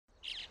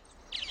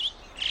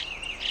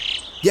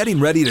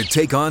Getting ready to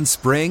take on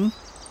spring?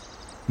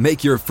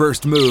 Make your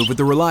first move with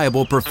the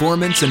reliable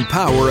performance and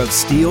power of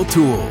Steel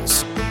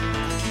tools.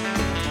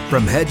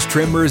 From hedge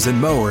trimmers and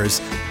mowers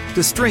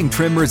to string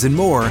trimmers and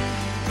more,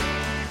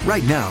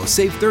 right now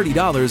save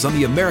 $30 on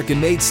the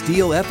American-made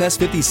Steel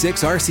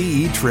FS56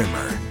 RCE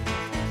trimmer.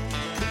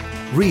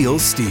 Real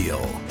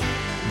Steel.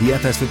 The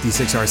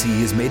FS56 RCE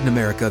is made in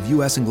America of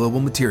U.S. and global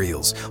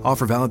materials.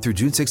 Offer valid through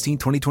June 16,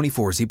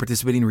 2024. See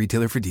participating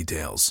retailer for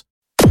details.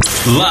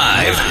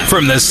 Live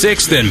from the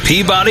 6th and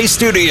Peabody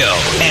Studio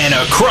and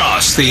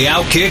across the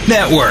Outkick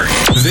Network,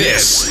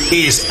 this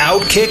is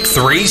Outkick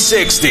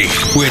 360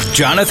 with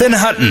Jonathan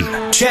Hutton,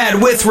 Chad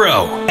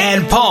Withrow,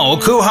 and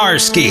Paul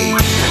Kuharsky.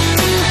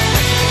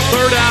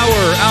 Third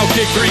hour,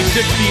 Outkick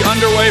 360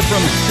 underway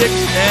from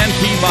 6th and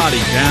Peabody,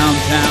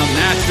 downtown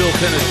Nashville,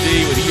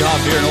 Tennessee, with Yeehaw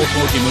Beer and Old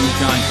Smoky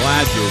Moonshine.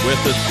 Glad you're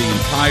with us, the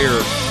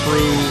entire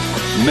crew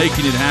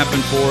making it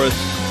happen for us.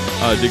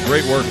 Did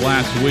great work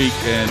last week,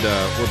 and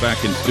we're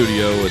back in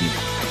studio,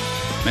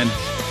 and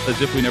as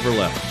if we never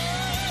left.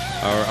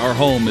 Our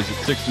home is at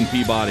 6th and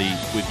Peabody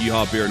with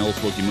Yeehaw Beer and Old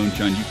Smoky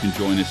Moonshine. You can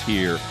join us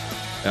here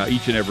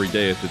each and every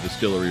day at the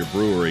distillery or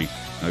brewery.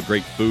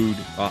 Great food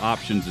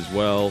options as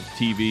well,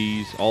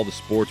 TVs, all the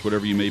sports,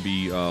 whatever you may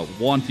be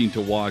wanting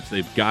to watch,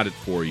 they've got it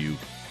for you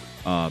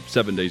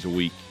 7 days a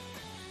week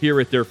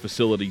here at their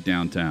facility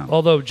downtown.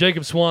 Although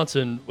Jacob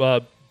Swanson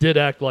did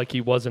act like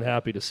he wasn't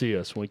happy to see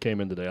us when we came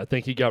in today. I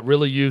think he got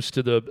really used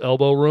to the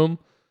elbow room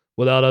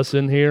without us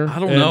in here. I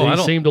don't know.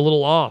 He seemed a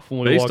little off when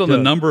we walked based on the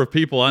up. number of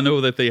people I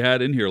know that they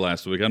had in here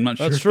last week. I'm not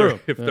That's sure true.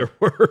 if there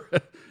were.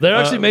 There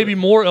actually may be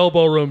more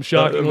elbow room,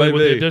 shockingly,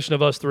 with the addition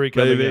of us three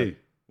coming in.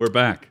 We're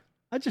back.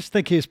 I just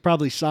think he's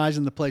probably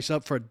sizing the place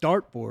up for a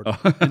dartboard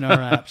in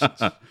our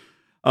absence.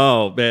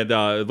 Oh, man,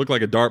 it looked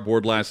like a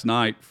dartboard last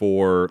night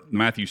for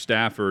Matthew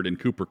Stafford and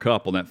Cooper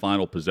Kupp on that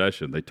final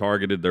possession. They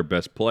targeted their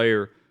best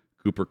player.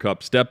 Cooper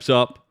Kupp steps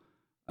up,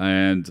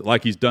 and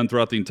like he's done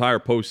throughout the entire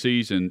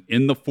postseason,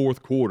 in the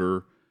fourth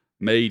quarter,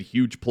 made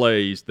huge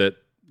plays that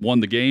won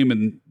the game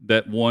and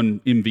that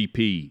won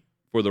MVP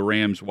for the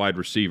Rams wide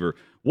receiver.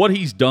 What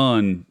he's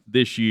done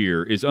this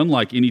year is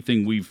unlike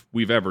anything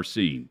we've ever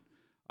seen.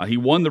 He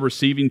won the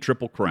receiving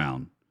triple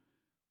crown,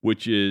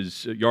 which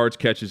is yards,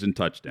 catches, and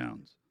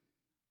touchdowns.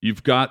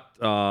 You've got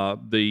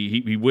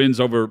he wins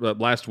over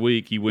last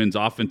week. He wins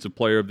Offensive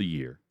Player of the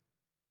Year.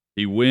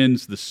 He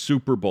wins the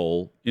Super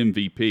Bowl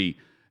MVP.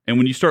 And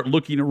when you start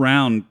looking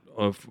around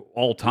of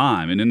all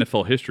time in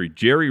NFL history,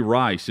 Jerry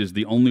Rice is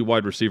the only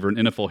wide receiver in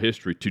NFL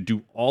history to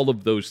do all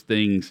of those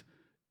things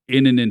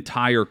in an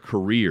entire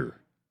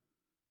career.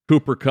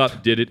 Cooper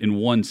Kupp did it in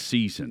one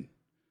season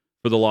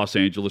for the Los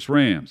Angeles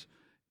Rams.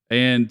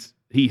 And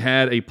he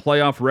had a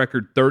playoff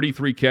record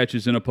 33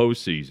 catches in a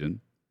postseason.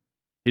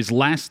 His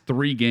last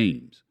 3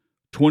 games,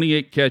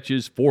 28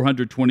 catches,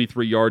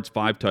 423 yards,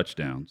 5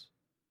 touchdowns.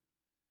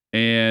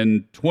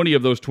 And 20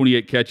 of those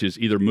 28 catches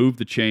either moved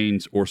the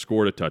chains or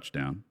scored a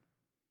touchdown.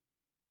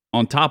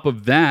 On top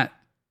of that,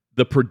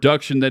 the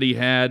production that he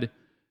had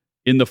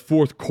in the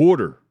fourth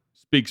quarter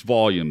speaks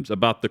volumes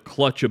about the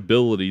clutch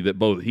ability that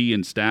both he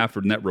and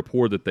Stafford and that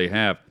rapport that they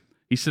have.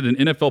 He set an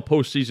NFL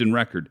postseason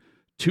record,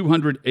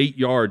 208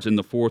 yards in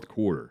the fourth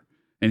quarter,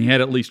 and he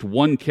had at least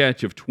one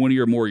catch of 20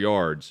 or more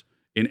yards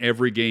in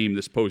every game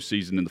this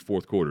postseason in the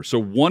fourth quarter. So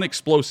one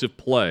explosive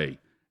play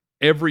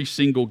every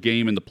single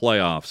game in the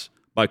playoffs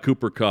by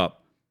Cooper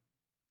Kupp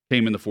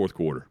came in the fourth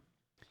quarter.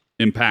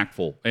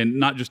 Impactful, and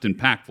not just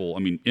impactful, I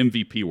mean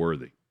MVP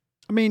worthy.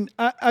 I mean,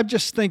 I'm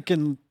just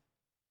thinking,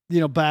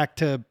 back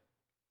to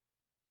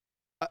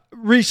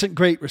recent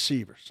great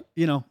receivers.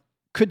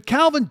 Could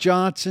Calvin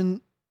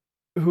Johnson,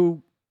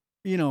 who,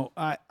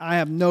 I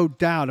have no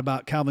doubt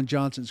about Calvin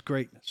Johnson's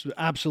greatness,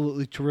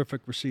 absolutely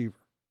terrific receiver,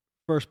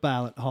 first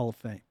ballot Hall of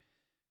Fame.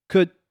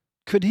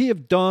 Could he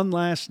have done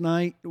last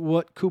night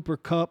what Cooper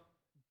Kupp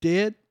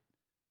did?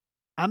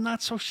 I'm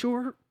not so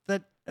sure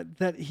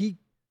that he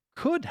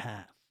could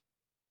have.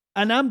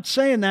 And I'm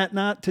saying that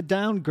not to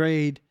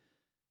downgrade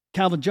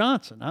Calvin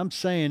Johnson. I'm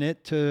saying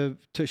it to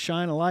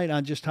shine a light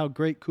on just how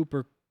great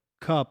Cooper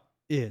Kupp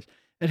is.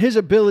 And his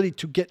ability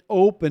to get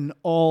open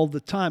all the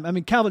time. I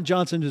mean, Calvin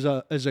Johnson is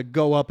a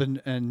go up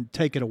and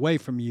take it away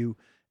from you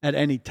at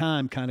any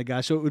time kind of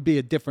guy. So it would be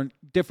a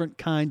different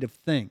kind of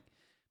thing.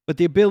 But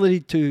the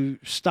ability to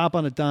stop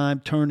on a dime,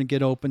 turn and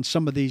get open,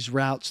 some of these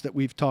routes that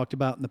we've talked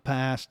about in the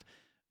past,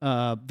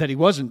 that he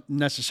wasn't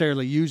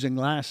necessarily using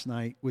last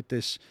night with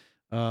this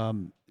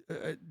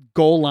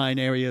goal line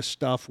area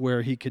stuff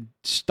where he could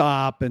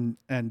stop and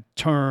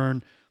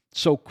turn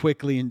so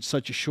quickly in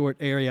such a short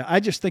area. I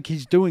just think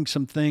he's doing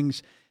some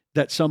things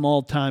that some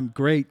all-time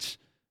greats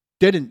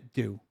didn't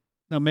do.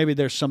 Now, maybe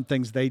there's some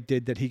things they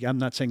did that I'm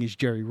not saying he's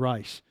Jerry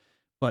Rice,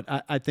 but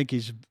I think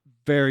he's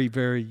very,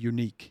 very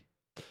unique.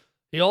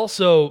 He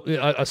also,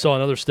 I saw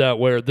another stat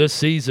where this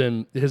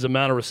season, his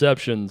amount of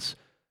receptions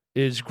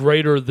is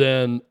greater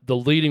than the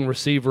leading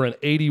receiver in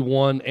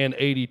 81 and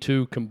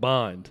 82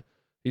 combined.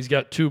 He's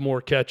got 2 more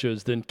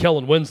catches than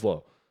Kellen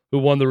Winslow, who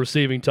won the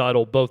receiving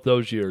title both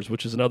those years,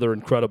 which is another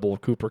incredible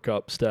Cooper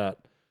Kupp stat.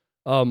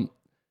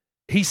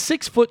 he's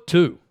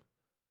 6'2",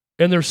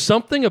 and there's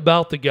something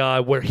about the guy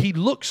where he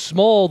looks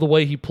small the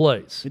way he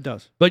plays. He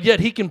does. But yet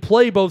he can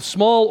play both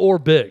small or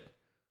big.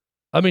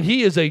 I mean,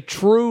 he is a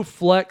true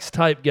flex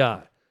type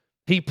guy.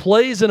 He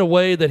plays in a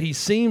way that he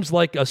seems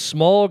like a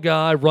small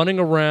guy running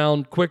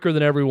around quicker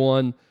than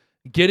everyone,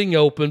 getting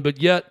open,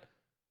 but yet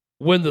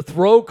when the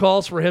throw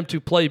calls for him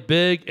to play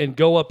big and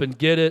go up and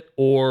get it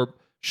or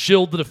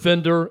shield the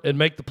defender and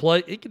make the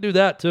play, he can do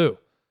that too.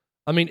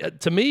 I mean,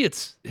 to me,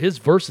 it's his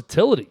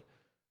versatility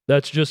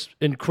that's just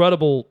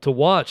incredible to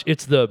watch.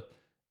 It's the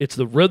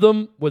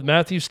rhythm with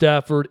Matthew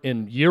Stafford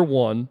in year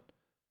one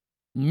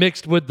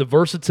mixed with the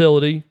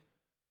versatility.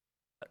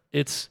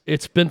 It's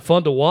been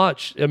fun to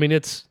watch. I mean,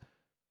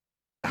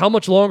 how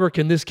much longer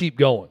can this keep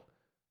going?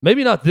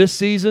 Maybe not this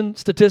season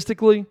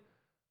statistically,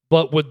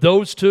 but with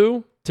those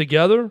two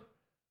together,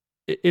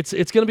 it's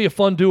going to be a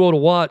fun duo to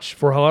watch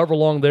for however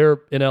long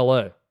they're in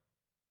LA.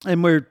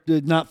 And we're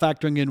not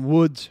factoring in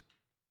Woods,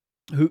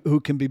 who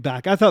can be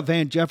back. I thought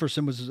Van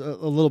Jefferson was a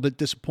little bit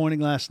disappointing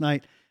last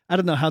night. I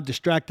don't know how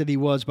distracted he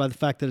was by the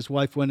fact that his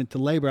wife went into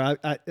labor.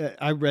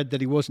 I read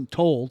that he wasn't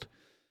told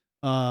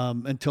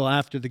until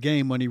after the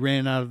game when he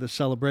ran out of the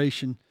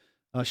celebration.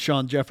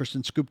 Sean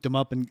Jefferson scooped him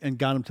up and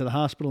got him to the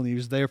hospital, and he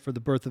was there for the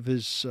birth of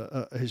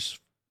his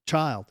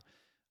child.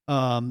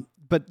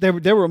 But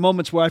there were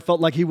moments where I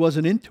felt like he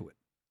wasn't into it,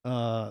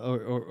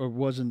 or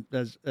wasn't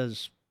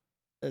as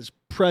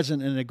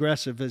present and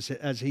aggressive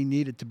as he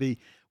needed to be,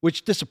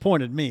 which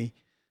disappointed me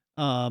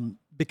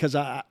because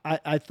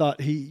I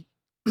thought he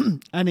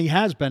and he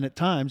has been at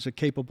times a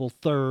capable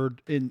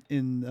third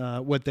in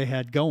what they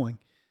had going,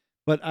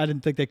 but I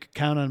didn't think they could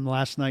count on him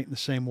last night in the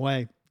same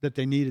way that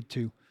they needed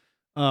to.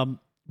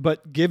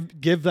 But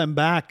give them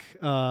back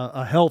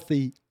a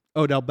healthy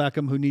Odell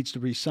Beckham who needs to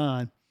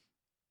re-sign,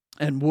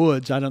 and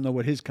Woods. I don't know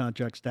what his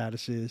contract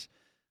status is,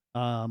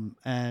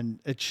 and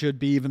it should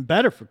be even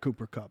better for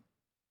Cooper Kupp.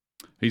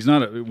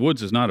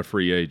 Woods is not a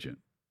free agent.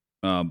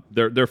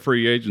 Their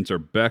free agents are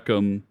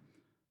Beckham,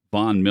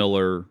 Von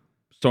Miller,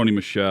 Sony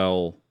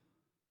Michel,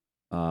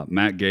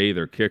 Matt Gay,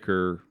 their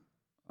kicker.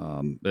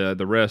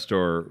 The rest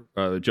are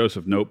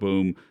Joseph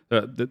Noteboom.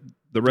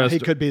 The rest he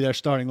could be their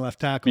starting left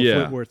tackle.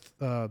 Yeah. Footworth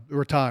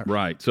retired.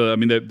 Right. So I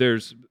mean,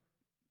 there's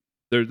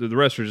the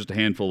rest are just a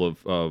handful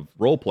of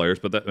role players,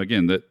 but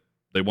that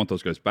they want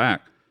those guys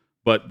back.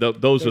 But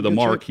those are the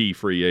marquee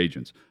free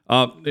agents.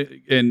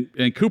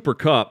 And Cooper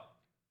Kupp.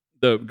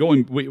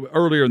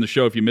 Earlier in the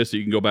show, if you missed it,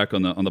 you can go back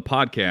on the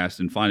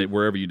podcast and find it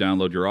wherever you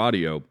download your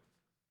audio.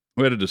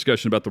 We had a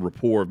discussion about the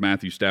rapport of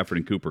Matthew Stafford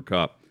and Cooper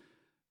Kupp.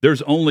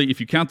 There's only, if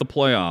you count the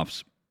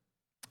playoffs,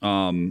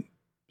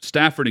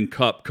 Stafford and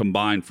Kupp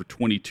combined for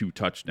 22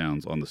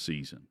 touchdowns on the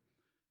season.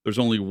 There's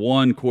only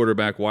one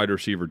quarterback wide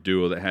receiver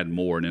duo that had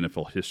more in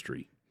NFL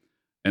history,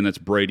 and that's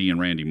Brady and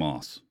Randy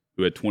Moss,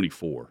 who had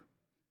 24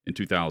 in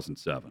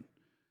 2007.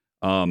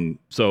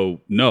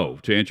 So no,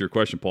 to answer your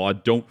question, Paul, I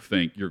don't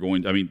think you're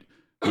going to, I mean,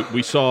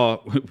 we saw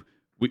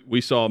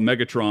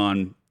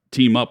Megatron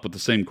team up with the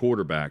same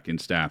quarterback in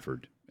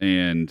Stafford,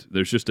 and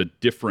there's just a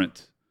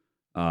different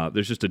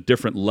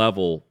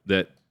level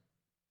that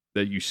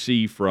you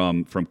see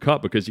from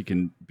Kupp because he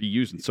can be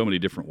used in so many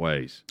different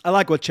ways. I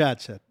like what Chad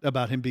said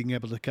about him being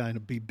able to kind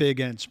of be big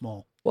and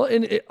small. Well,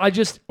 and they're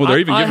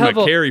even giving him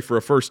a carry for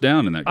a first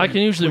down in that game. I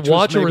can usually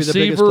watch a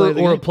receiver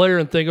or a player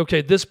and think,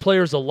 okay, this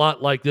player's a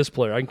lot like this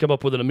player. I can come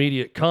up with an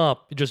immediate comp,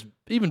 just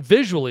even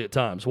visually at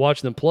times,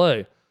 watch them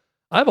play.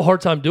 I have a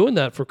hard time doing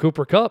that for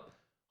Cooper Kupp.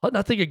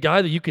 I think a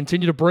guy that you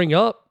continue to bring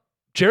up,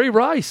 Jerry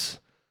Rice.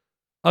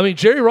 I mean,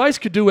 Jerry Rice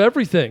could do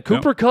everything.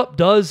 Cooper Kupp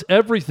does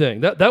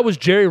everything. That was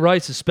Jerry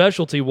Rice's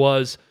specialty,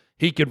 was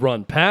he could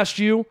run past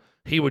you.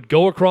 He would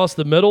go across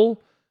the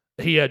middle.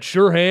 He had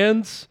sure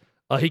hands.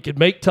 He could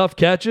make tough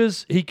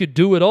catches. He could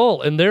do it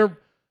all. And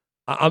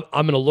I'm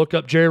going to look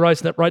up Jerry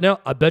Rice right now.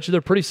 I bet you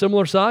they're pretty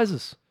similar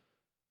sizes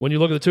when you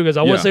look at the two guys.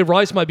 I want to say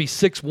Rice might be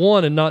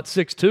 6'1" and not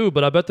 6'2",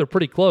 but I bet they're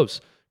pretty close.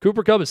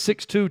 Cooper Kupp is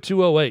 6'2",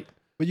 208.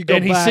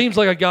 But he seems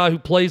like a guy who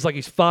plays like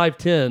he's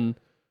 5'10",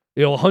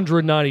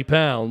 190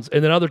 pounds.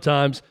 And then other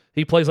times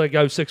he plays like a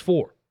guy who's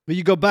 6'4". But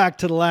you go back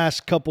to the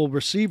last couple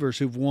receivers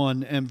who've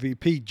won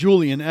MVP.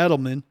 Julian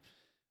Edelman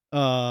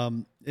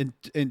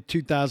in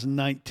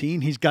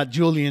 2019. He's got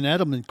Julian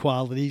Edelman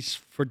qualities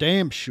for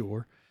damn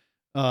sure.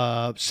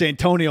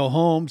 Santonio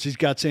Holmes, he's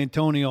got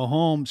Santonio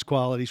Holmes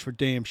qualities for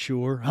damn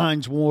sure.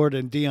 Hines Ward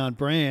and Deion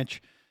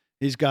Branch,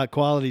 he's got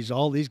qualities,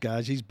 all these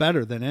guys. He's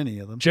better than any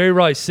of them. Jerry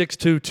Rice,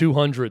 6'2",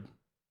 200.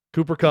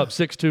 Cooper Kupp,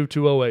 6'2",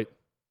 208.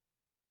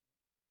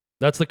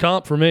 That's the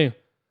comp for me.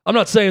 I'm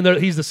not saying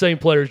that he's the same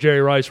player as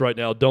Jerry Rice right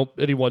now. Don't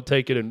anyone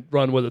take it and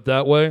run with it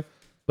that way.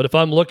 But if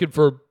I'm looking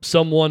for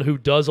someone who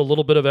does a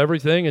little bit of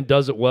everything and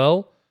does it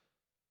well,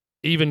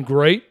 even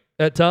great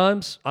at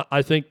times,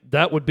 I think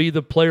that would be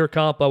the player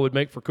comp I would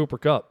make for Cooper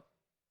Kupp.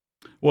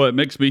 Well, it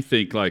makes me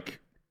think, like,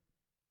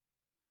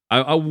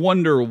 I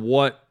wonder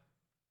what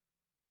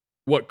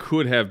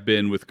could have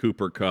been with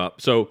Cooper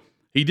Kupp. So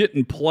he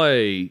didn't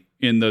play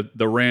in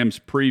the Rams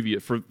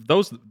previous. For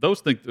those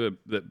think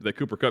that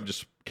Cooper Kupp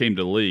just came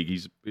to the league.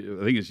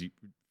 I think he's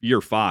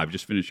year 5,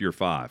 just finished year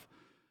 5.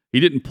 He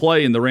didn't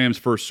play in the Rams'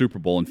 first Super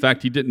Bowl. In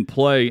fact, he didn't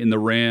play in the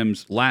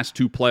Rams' last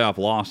 2 playoff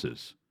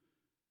losses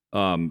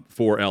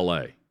for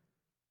L.A.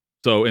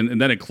 So, and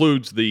that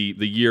includes the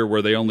year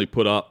where they only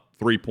put up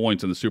 3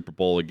 points in the Super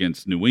Bowl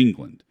against New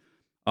England.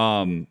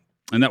 And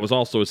that was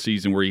also a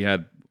season where he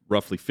had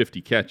roughly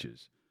 50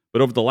 catches.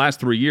 But over the last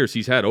 3 years,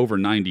 he's had over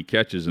 90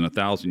 catches and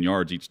 1,000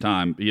 yards each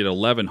time. He had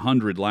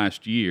 1,100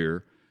 last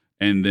year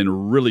and then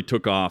really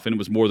took off, and it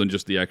was more than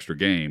just the extra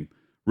game,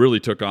 really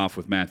took off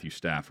with Matthew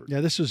Stafford.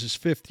 Yeah, this was his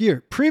 5th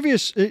year.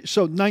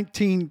 So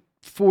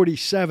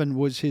 1947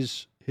 was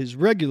his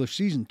regular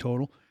season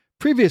total.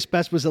 Previous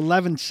best was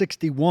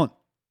 1161.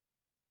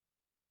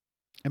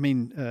 I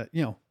mean,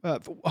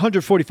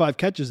 145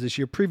 catches this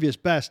year. Previous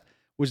best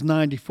was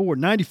 94.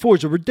 94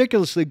 is a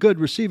ridiculously good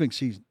receiving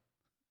season.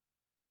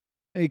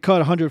 He caught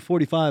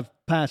 145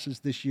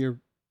 passes this year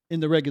in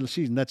the regular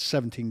season. That's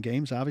 17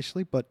 games,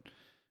 obviously, but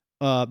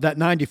that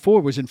 94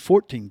 was in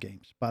 14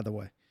 games, by the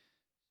way.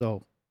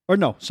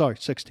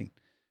 16.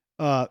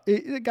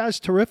 The guy's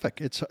terrific.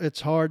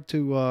 It's hard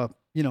to,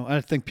 I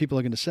think people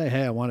are going to say,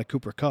 hey, I want a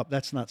Cooper Kupp.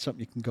 That's not something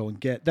you can go and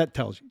get. That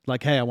tells you,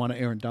 like, hey, I want an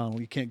Aaron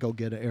Donald. You can't go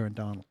get an Aaron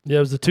Donald. Yeah,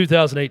 it was the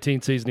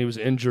 2018 season. He was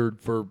injured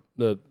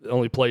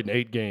only played in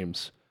 8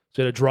 games.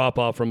 So he had a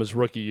drop-off from his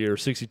rookie year,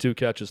 62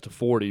 catches to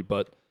 40,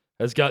 but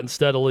has gotten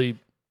steadily.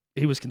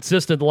 He was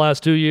consistent the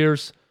last 2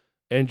 years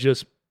and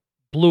just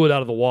blew it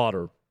out of the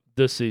water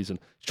this season.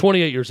 He's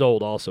 28 years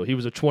old also. He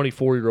was a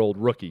 24-year-old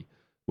rookie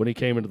when he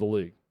came into the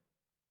league.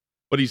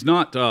 But he's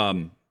not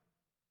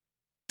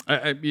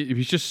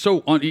he's just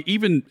so I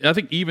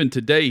think even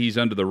today he's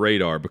under the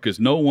radar because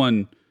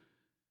everyone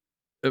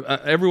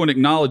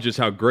acknowledges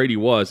how great he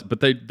was, but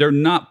they're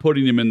not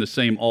putting him in the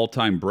same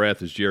all-time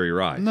breath as Jerry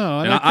Rice.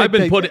 No, and I've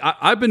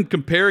been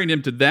comparing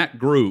him to that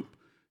group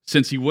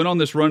since he went on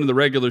this run in the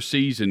regular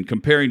season,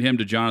 comparing him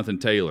to Jonathan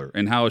Taylor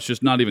and how it's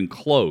just not even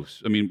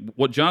close. I mean,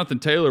 what Jonathan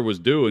Taylor was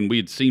doing, we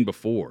had seen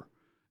before.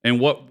 And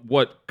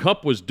what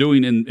Kupp was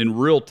doing in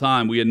real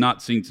time, we had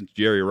not seen since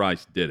Jerry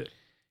Rice did it.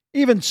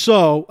 Even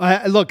so,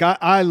 I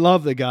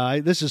love the guy.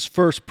 This is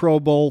first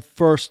Pro Bowl,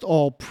 first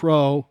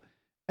All-Pro,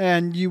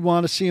 and you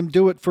want to see him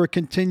do it for a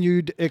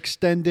continued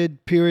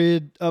extended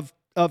period of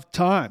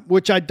time,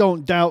 which I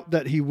don't doubt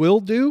that he will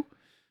do.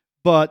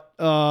 But,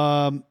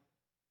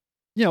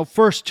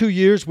 first 2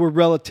 years were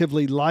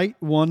relatively light,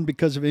 one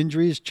because of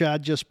injuries,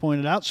 Chad just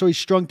pointed out. So he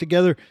strung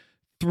together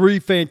 3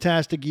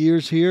 fantastic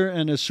years here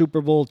and a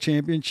Super Bowl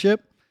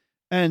championship.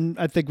 And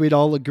I think we'd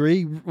all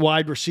agree,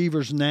 wide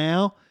receivers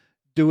now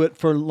do it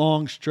for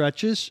long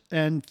stretches.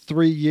 And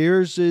 3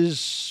 years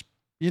is,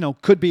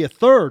 could be a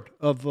third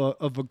of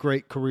a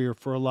great career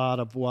for a lot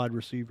of wide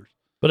receivers.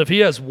 But if he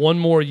has one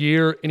more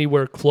year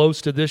anywhere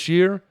close to this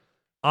year,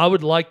 I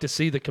would like to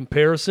see the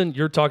comparison.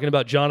 You're talking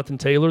about Jonathan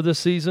Taylor this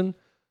season.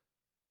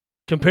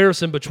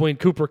 Comparison between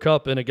Cooper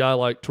Kupp and a guy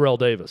like Terrell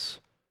Davis.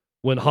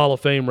 When Hall of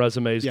Fame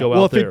resumes go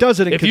out there. If he does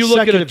it in if you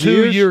look at a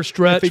 2-year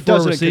stretch for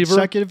a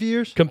receiver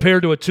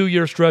compared to a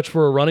 2-year stretch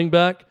for a running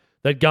back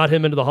that got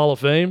him into the Hall of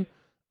Fame,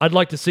 I'd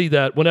like to see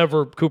that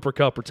whenever Cooper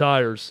Kupp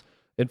retires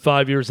in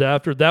 5 years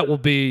after. That will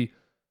be,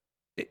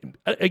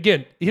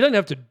 again, he doesn't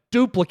have to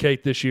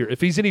duplicate this year.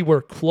 If he's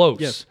anywhere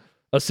close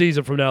a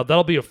season from now,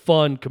 that'll be a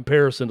fun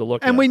comparison to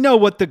look at. And we know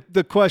what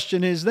the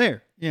question is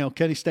there.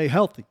 Can he stay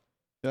healthy?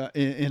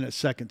 In a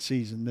second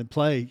season, then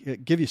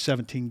give you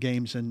 17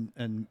 games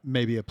and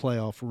maybe a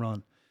playoff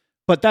run.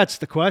 But that's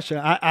the question.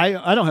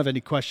 I don't have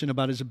any question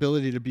about his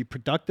ability to be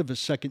productive a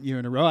second year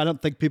in a row. I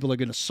don't think people are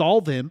going to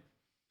solve him.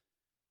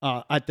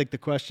 I think the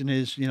question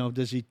is,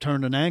 does he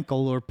turn an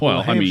ankle or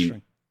pull a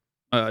hamstring?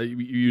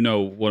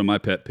 One of my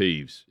pet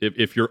peeves.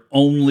 If your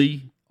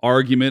only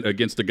argument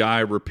against a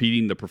guy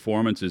repeating the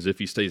performance is if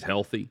he stays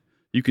healthy,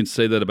 you can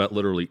say that about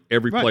literally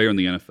every player in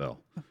the NFL.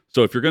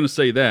 So if you're going to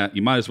say that,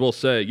 you might as well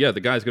say, the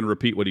guy's going to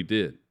repeat what he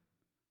did.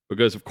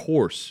 Because, of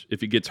course,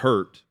 if he gets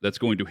hurt, that's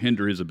going to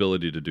hinder his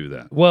ability to do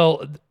that.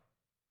 Well,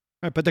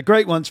 right, but the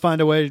great ones find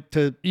a way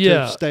to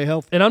stay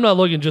healthy. And I'm not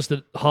looking just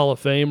at Hall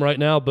of Fame right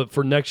now, but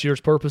for next year's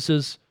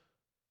purposes,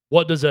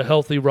 what does a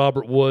healthy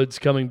Robert Woods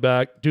coming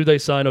back, do they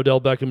sign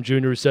Odell Beckham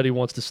Jr., who said he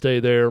wants to stay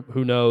there?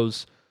 Who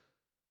knows?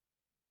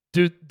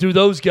 Do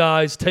those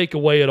guys take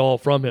away it all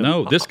from him?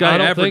 No, this guy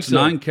averaged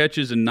 9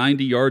 catches and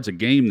 90 yards a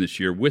game this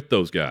year with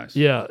those guys.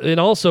 Yeah, and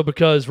also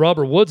because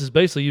Robert Woods is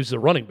basically used as a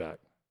running back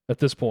at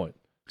this point.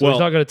 So he's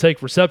not going to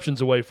take receptions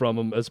away from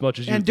him as much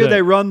as you think. And do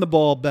they run the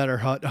ball better,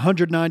 Hut?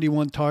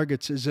 191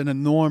 targets is an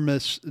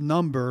enormous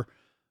number.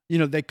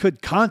 They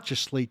could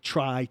consciously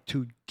try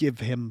to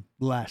give him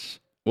less.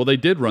 Well, they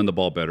did run the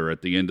ball better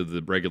at the end of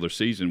the regular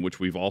season,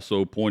 which we've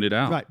also pointed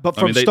out. Right, but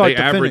from start to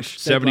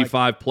finish, they averaged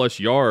 75-plus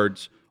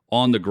yards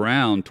on the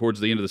ground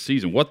towards the end of the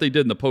season. What they did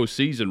in the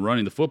postseason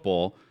running the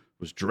football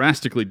was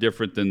drastically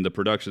different than the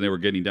production they were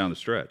getting down the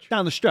stretch.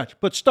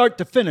 But start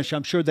to finish,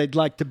 I'm sure they'd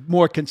like to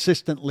more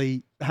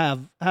consistently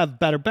have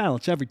better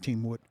balance. Every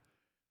team would,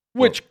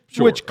 which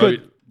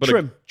could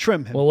trim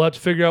him. Well, we'll have to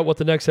figure out what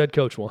the next head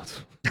coach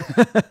wants.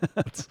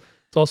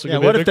 It's also Yeah,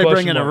 gonna be what a if big they bring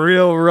question in a mark.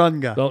 real run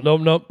guy? Don't know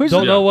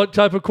Yeah. what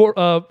type of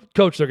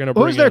coach they're going to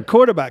bring Who's their in.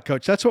 quarterback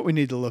coach? That's what we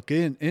need to look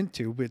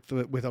into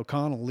with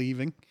O'Connell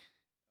leaving.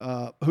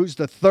 Who's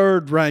the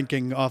third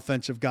ranking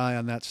offensive guy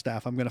on that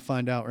staff? I'm going to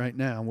find out right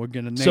now. We're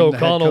going to name So the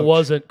head O'Connell coach.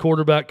 wasn't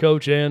quarterback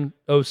coach and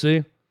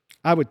OC?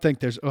 I would think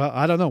there's.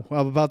 I don't know.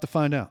 I'm about to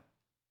find out.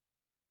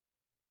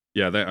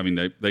 Yeah,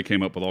 they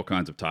came up with all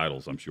kinds of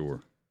titles, I'm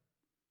sure.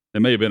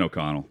 It may have been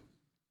O'Connell.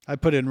 I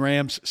put in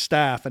Rams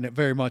staff, and it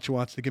very much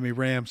wants to give me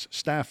Rams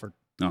Stafford.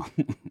 No.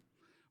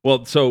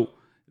 Well, so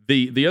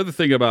the other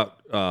thing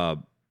about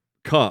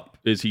Kupp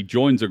is he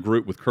joins a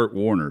group with Kurt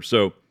Warner.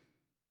 So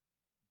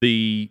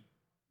the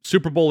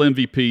Super Bowl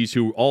MVPs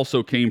who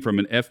also came from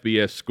an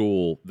FBS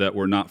school that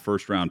were not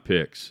first-round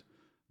picks,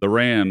 the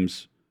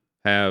Rams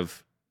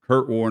have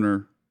Kurt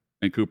Warner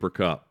and Cooper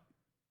Kupp.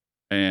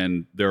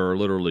 And there are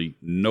literally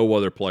no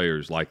other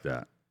players like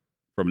that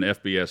from an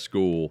FBS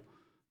school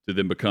to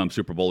then become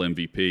Super Bowl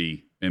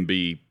MVP and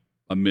be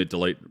a mid to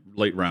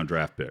late round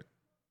draft pick.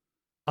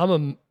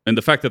 And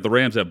the fact that the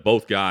Rams have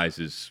both guys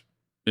is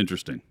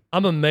interesting.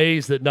 I'm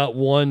amazed that not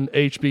one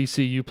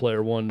HBCU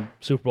player won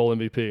Super Bowl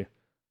MVP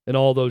in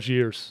all those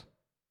years.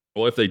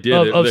 Well, if they did,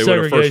 Of they would have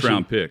segregation. first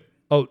round pick.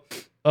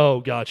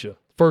 Oh, gotcha.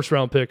 First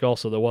round pick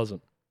also, there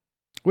wasn't.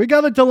 We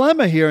got a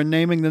dilemma here in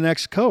naming the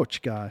next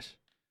coach, guys.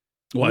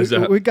 Why is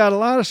that? We got a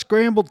lot of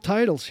scrambled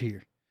titles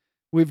here.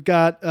 We've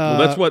got. Well,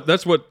 that's what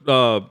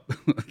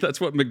that's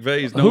what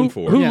McVay is known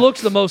for. Who Yeah.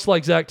 looks the most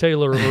like Zach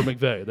Taylor or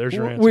McVay? There's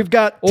your answer. We've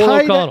got Or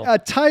O'Connell. a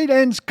tight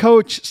ends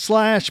coach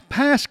 /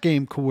 pass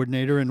game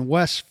coordinator in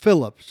Wes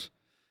Phillips.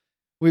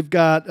 We've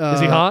got.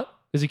 Is he hot?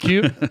 Is he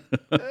cute?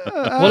 What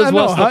does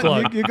Wes look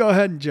like? You go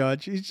ahead and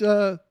judge. He's.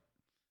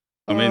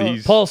 I mean,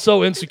 he's Paul's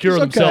so insecure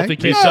He's with himself okay. he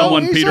can't No, tell.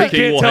 someone he's Peter a- He King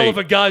can't will tell hate. if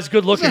a guy's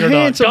good looking He's or a not.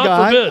 handsome God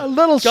guy. forbid. A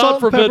little God salt and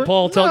forbid, pepper.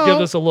 Paul. No, Give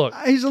us a look.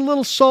 He's a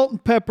little salt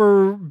and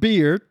pepper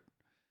beard.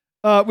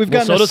 We've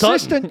got so an does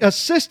Hutton.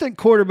 assistant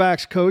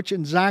quarterbacks coach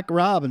in Zach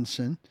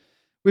Robinson.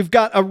 We've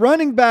got a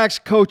running backs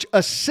coach,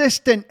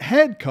 assistant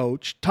head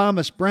coach,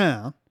 Thomas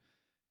Brown.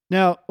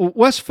 Now,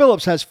 Wes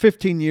Phillips has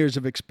 15 years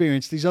of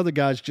experience. These other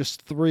guys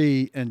just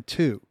 3 and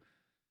 2.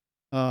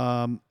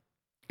 And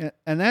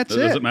that's that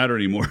it. doesn't matter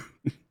anymore.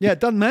 Yeah, it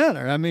doesn't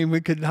matter. I mean,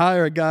 we could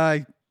hire a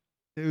guy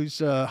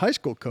who's a high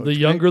school coach. The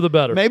younger, the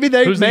better. Maybe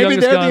Who's the they're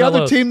youngest guy on the that other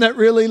list? team that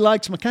really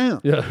likes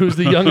McCown. Yeah, who's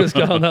the youngest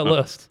guy on that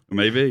list?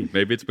 Maybe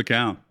it's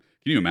McCown.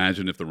 Can you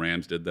imagine if the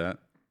Rams did that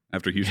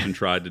after Houston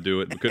tried to do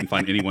it and couldn't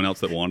find anyone else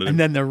that wanted it? And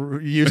then the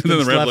Houston's And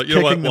then the Rams left like, you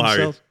know what, kicking we'll hire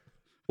you. themselves.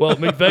 Well,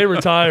 McVay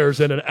retires,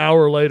 and an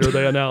hour later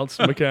they announced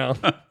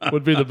McCown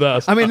would be the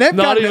best. I mean, they've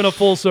not got even a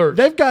full search.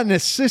 They've got an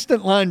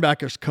assistant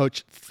linebackers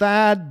coach,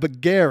 Thad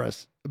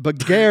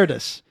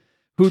Bagardis,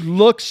 who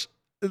looks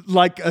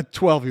like a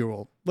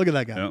 12-year-old. Look at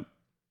that guy. Yeah.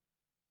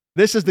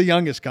 This is the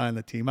youngest guy on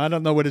the team. I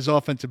don't know what his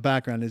offensive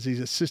background is. He's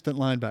assistant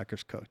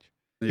linebackers coach.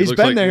 He He's looks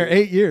been like- there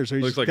 8 years. Or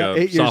he's Looks like got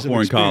a 8 years of sophomore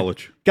in experience.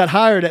 college. Got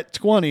hired at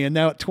 20, and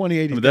now at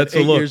 28, he's mean, got that's the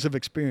 8 look. years of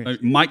experience.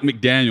 Mike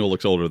McDaniel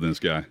looks older than this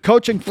guy.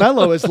 Coaching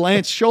fellow is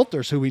Lance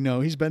Schulters, who we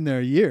know. He's been there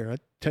a year. I'd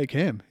take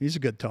him. He's a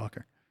good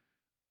talker.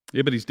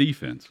 Yeah, but he's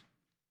defense.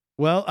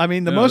 Well, I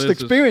mean, the No, most this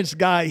is- experienced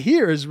guy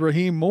here is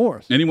Raheem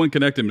Morris. Anyone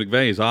connected to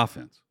McVay is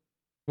offense.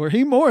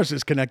 Raheem Morris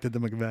is connected to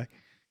McVay.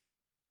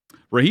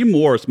 Raheem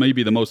Morris may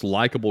be the most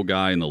likable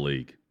guy in the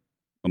league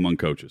among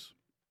coaches.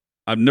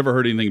 I've never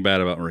heard anything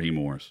bad about Raheem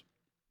Morris.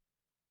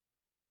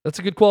 That's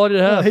a good quality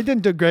to Well, have. he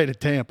didn't do great at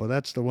Tampa.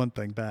 That's the one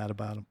thing bad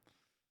about him.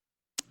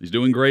 He's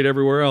doing great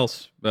everywhere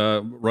else,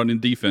 running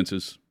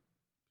defenses.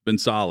 Been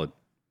solid.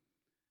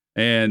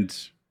 And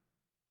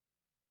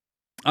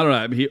I don't know.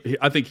 I mean,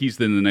 I think he's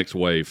in the next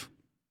wave.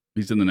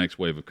 He's in the next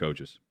wave of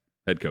coaches,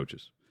 head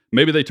coaches.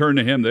 Maybe they turn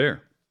to him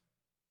there.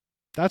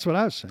 That's what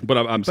I was saying. But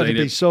I'm But saying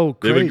it'd be so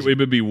crazy. it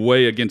would be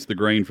way against the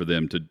grain for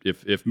them to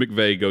if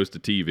McVay goes to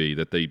TV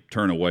that they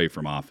turn away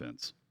from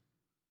offense.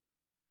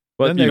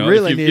 But Then they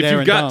really need if Aaron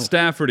you've got Donald.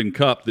 Stafford and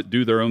Kupp that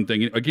do their own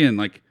thing again,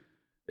 like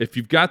if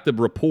you've got the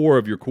rapport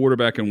of your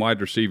quarterback and wide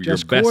receiver,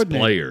 Just your best coordinate.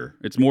 player,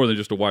 it's more than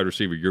just a wide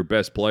receiver, your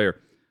best player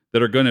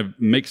that are going to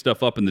make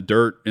stuff up in the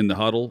dirt in the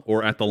huddle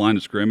or at the line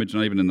of scrimmage,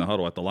 not even in the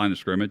huddle, at the line of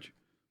scrimmage.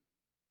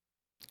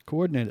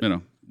 Coordinated. You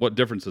know, what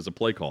difference does a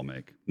play call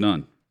make?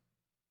 None.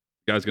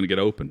 Guy's going to get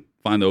open,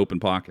 find the open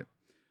pocket.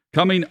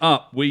 Coming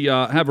up, we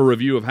have a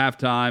review of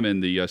halftime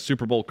and the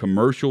Super Bowl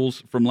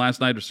commercials from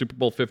last night, or Super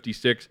Bowl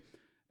 56.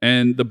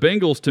 And the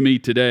Bengals, to me,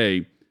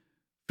 today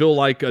feel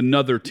like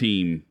another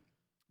team,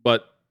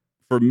 but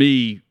for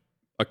me,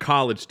 a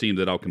college team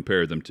that I'll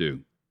compare them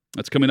to.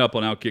 That's coming up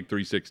on Outkick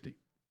 360.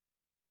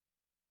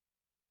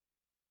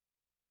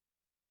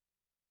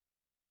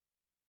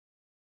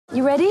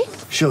 You ready?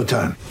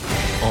 Showtime.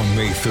 On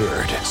May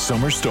 3rd,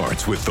 summer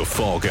starts with The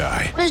Fall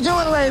Guy. Let's do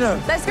it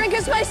later. Let's drink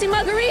a spicy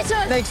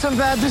margarita. Make some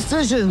bad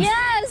decisions.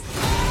 Yes!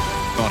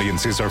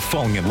 Audiences are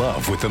falling in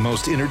love with the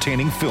most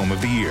entertaining film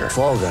of the year.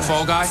 Fall Guy.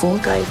 Fall Guy? Fall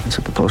Guy. That's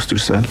what the poster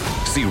said.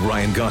 See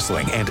Ryan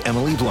Gosling and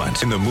Emily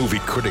Blunt in the movie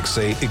critics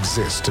say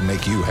exists to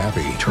make you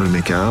happy. Trying to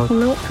make it out?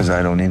 Nope. Because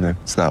I don't either.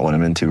 It's not what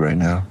I'm into right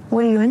now.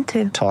 What are you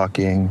into?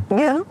 Talking.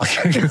 Yeah.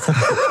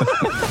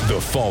 The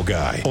Fall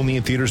Guy. Only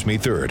in theaters May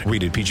 3rd.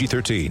 Rated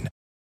PG-13.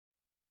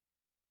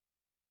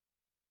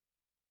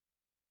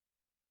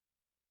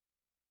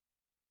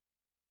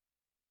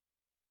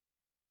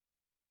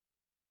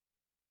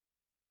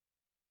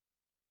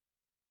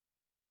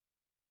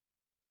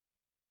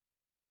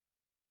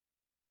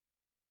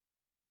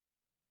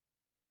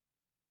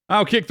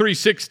 Outkick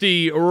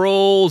 360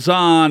 rolls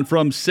on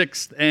from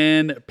 6th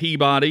and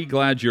Peabody.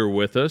 Glad you're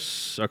with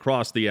us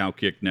across the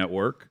Outkick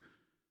network,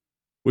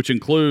 which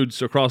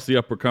includes across the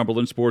Upper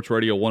Cumberland, Sports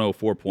Radio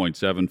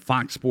 104.7,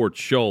 Fox Sports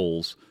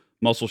Shoals,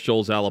 Muscle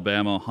Shoals,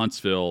 Alabama,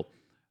 Huntsville,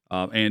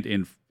 and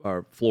in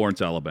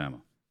Florence, Alabama.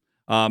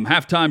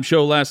 Halftime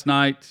show last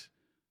night.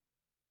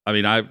 I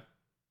mean,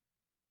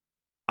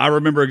 I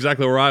remember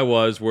exactly where I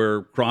was,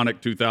 where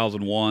Chronic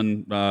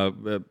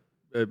 2001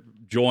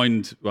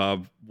 joined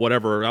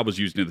whatever I was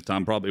using at the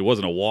time. Probably it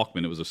wasn't a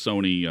Walkman; it was a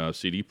Sony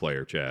CD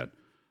player. Chad,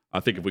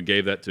 I think if we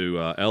gave that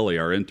to Ellie,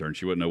 our intern,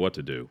 she wouldn't know what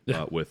to do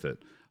with it.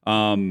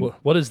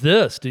 What is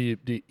this? Do you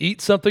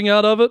eat something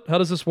out of it? How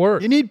does this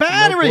work? You need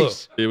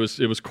batteries. It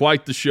was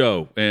quite the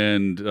show,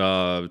 and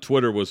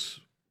Twitter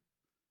was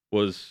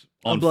on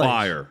Ablaze.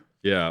 fire.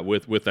 Yeah,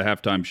 with the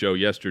halftime show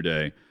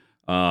yesterday.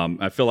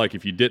 I feel like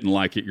if you didn't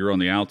like it, you're on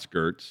the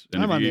outskirts.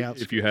 And I'm if on you, the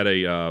outskirts. If you had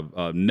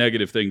a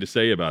negative thing to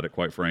say about it,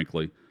 quite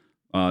frankly,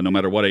 no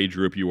matter what age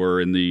group you were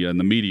in the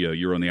media,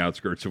 you're on the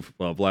outskirts of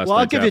last Well, I'll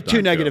night's give you halftime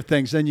two negative show.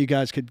 things, then you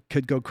guys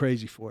could go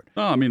crazy for it.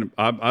 No, I mean,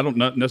 I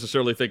don't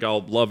necessarily think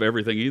I'll love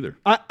everything either.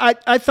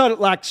 I thought it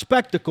lacked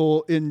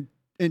spectacle in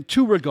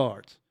two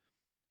regards.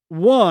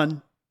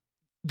 One,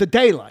 the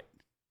daylight.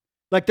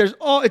 Like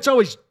it's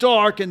always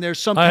dark and there's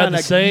some I had kind the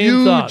of same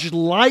huge thought.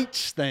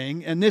 lights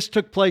thing, and this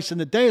took place in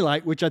the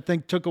daylight, which I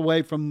think took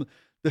away from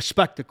the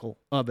spectacle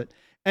of it.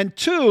 And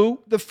two,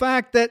 the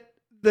fact that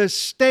the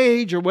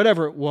stage or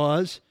whatever it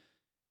was,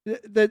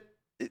 that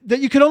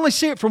you could only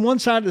see it from one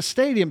side of the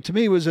stadium, to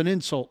me was an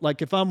insult.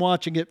 Like if I'm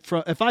watching it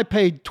if I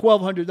paid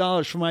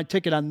 $1,200 for my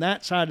ticket on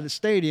that side of the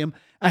stadium,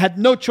 I had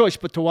no choice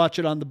but to watch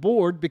it on the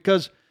board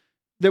because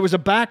there was a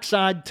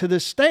backside to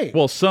this stage.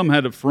 Well, some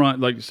had a front.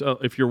 Like so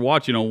if you're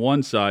watching on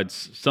one side,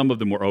 some of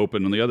them were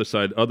open. On the other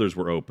side, others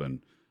were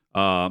open.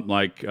 I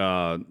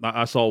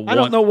saw one. I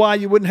don't know why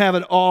you wouldn't have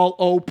it all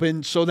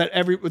open so that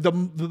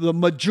the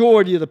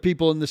majority of the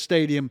people in the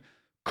stadium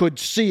could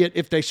see it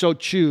if they so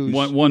choose.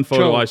 One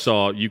photo I chose.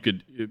 saw,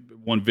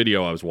 one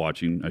video I was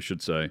watching, I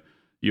should say,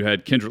 you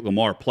had Kendrick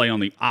Lamar play on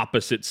the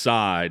opposite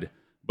side,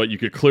 but you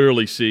could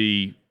clearly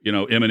see,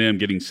 Eminem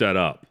getting set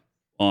up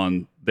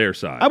on their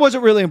side. I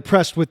wasn't really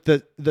impressed with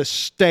the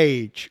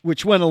stage,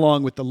 which went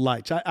along with the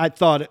lights. I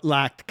thought it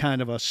lacked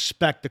kind of a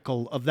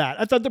spectacle of that.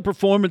 I thought the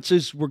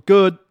performances were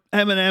good.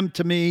 Eminem,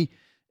 to me,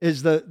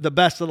 is the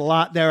best of the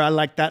lot there. I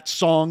like that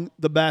song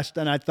the best,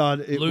 and I thought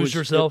it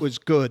was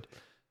good.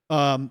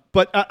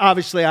 But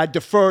obviously, I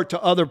defer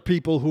to other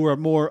people who are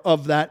more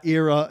of that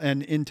era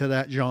and into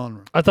that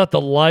genre. I thought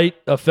the light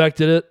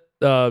affected it.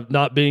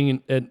 Not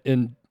being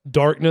in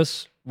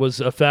darkness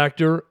was a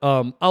factor.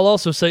 I'll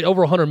also say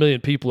over 100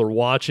 million people are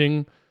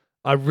watching.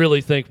 I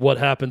really think what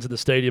happens in the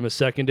stadium is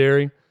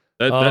secondary.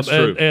 That's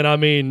true. And I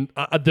mean,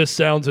 this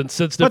sounds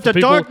insensitive But to the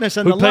people darkness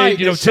and who the paid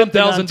light is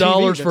something on $10,000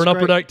 TV for an that's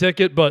upper deck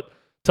ticket. But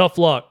tough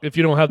luck if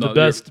you don't have the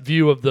best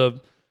view of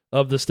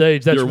the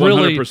stage. That's You're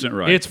really 100%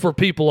 right. It's for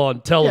people on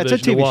television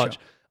it's a TV to watch. show.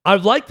 I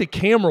like the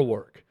camera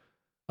work.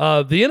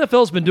 The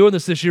NFL's been doing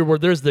this year where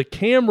there's the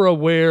camera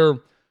where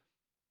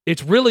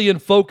it's really in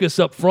focus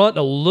up front,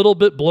 a little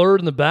bit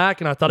blurred in the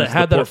back, and I thought it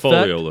had that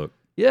portfolio effect. look.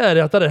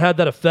 Yeah, I thought it had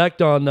that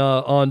effect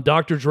on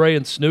Dr. Dre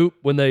and Snoop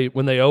when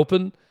they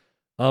opened.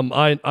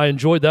 I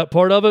enjoyed that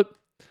part of it.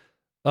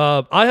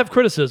 I have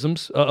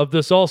criticisms of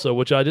this also,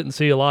 which I didn't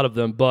see a lot of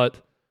them, but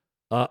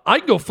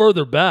I'd go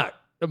further back.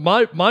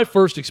 My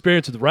first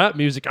experience with rap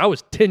music, I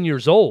was 10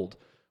 years old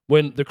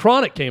when The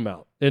Chronic came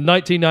out in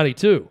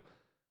 1992.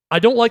 I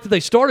don't like that they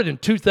started in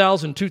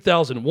 2000,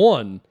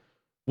 2001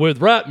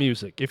 with rap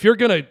music. If you're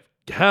going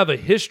to have a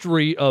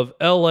history of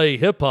LA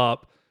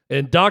hip-hop,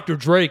 and Dr.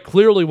 Dre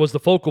clearly was the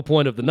focal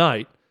point of the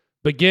night,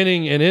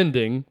 beginning and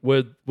ending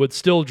with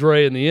Still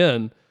Dre in the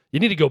end, you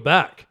need to go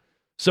back.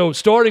 So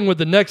starting with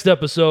the next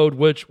episode,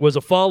 which was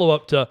a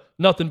follow-up to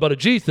Nothing But a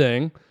G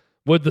Thing,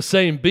 with the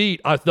same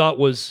beat, I thought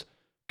was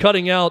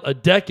cutting out a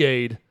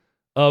decade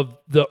of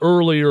the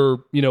earlier,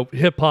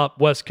 hip-hop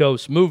West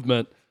Coast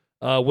movement,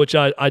 which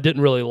I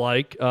didn't really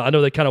like. I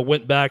know they kind of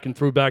went back and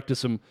threw back to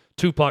some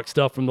Tupac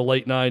stuff from the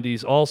late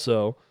 90s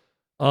also.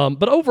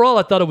 But overall,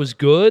 I thought it was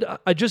good.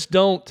 I just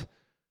don't...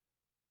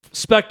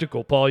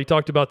 Spectacle, Paul, you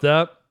talked about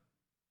that.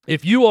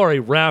 If you are a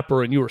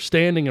rapper and you are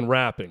standing and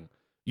rapping,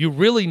 you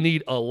really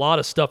need a lot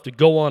of stuff to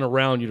go on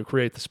around you to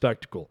create the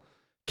spectacle.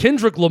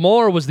 Kendrick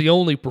Lamar was the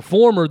only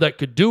performer that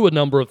could do a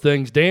number of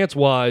things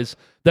dance-wise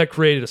that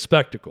created a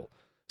spectacle.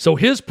 So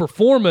his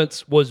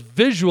performance was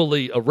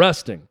visually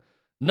arresting.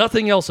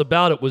 Nothing else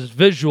about it was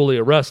visually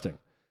arresting.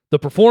 The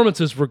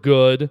performances were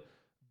good,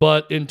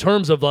 but in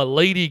terms of the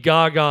Lady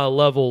Gaga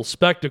level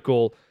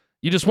spectacle,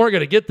 you just weren't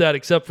going to get that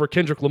except for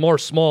Kendrick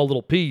Lamar's small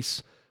little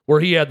piece where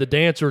he had the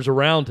dancers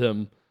around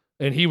him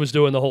and he was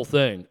doing the whole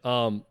thing.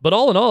 But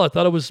all in all, I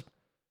thought it was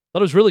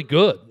really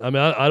good. I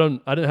mean, I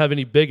didn't have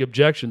any big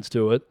objections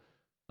to it.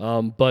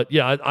 But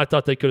yeah, I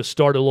thought they could have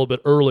started a little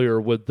bit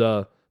earlier with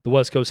the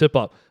West Coast hip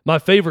hop. My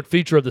favorite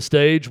feature of the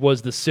stage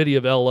was the city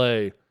of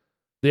LA,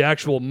 the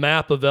actual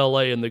map of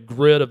LA and the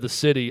grid of the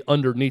city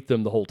underneath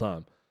them the whole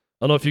time.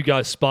 I don't know if you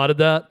guys spotted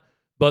that,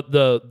 but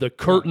the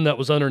curtain that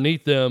was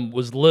underneath them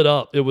was lit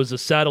up. It was a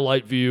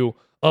satellite view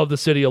of the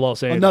city of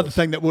Los Angeles. Another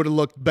thing that would have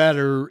looked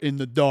better in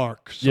the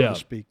dark, so to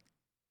speak.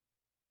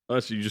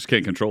 You just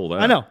can't control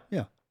that. I know,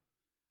 yeah.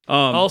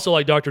 I also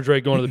like Dr. Dre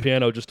going to the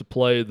piano just to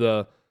play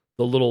the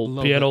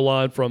little piano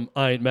line from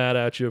 "I Ain't Mad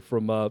at You"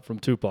 from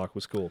Tupac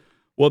was cool.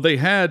 Well, they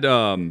had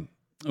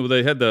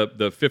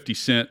the 50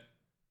 Cent.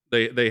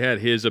 They had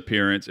his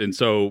appearance, and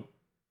so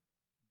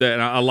that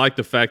I like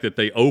the fact that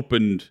they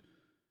opened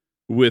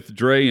with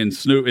Dre and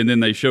Snoop, and then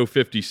they show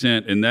 50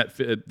 Cent, and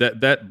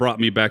that brought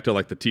me back to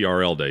like the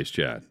TRL days,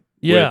 Chad.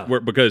 Yeah,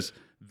 because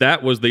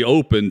that was the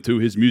open to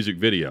his music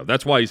video.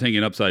 That's why he's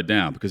hanging upside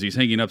down, because he's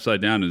hanging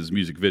upside down in his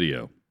music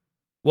video.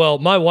 Well,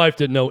 my wife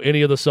didn't know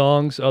any of the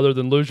songs other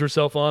than Lose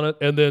Yourself on it,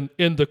 and then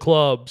In the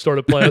Club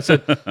started playing. I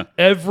said,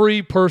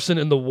 every person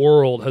in the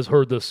world has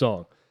heard this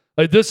song.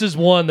 Like, this is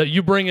one that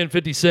you bring in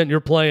 50 Cent, you're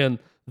playing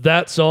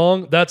that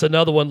song. That's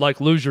another one like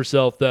Lose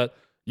Yourself that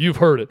you've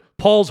heard it.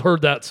 Paul's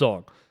heard that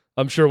song,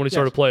 I'm sure, when he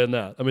started playing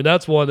that. I mean,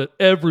 that's one that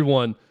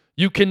everyone,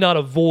 you cannot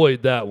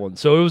avoid that one.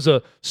 So it was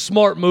a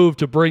smart move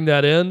to bring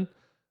that in.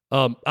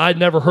 I'd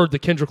never heard the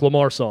Kendrick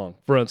Lamar song,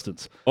 for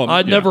instance.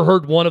 I'd never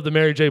heard one of the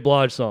Mary J.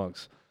 Blige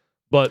songs.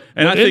 But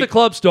when In the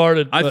Club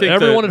started, I think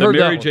everyone had heard the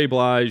Mary that J.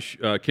 Blige,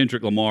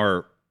 Kendrick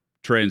Lamar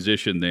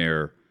transition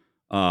there,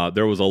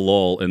 there was a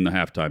lull in the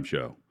halftime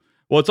show.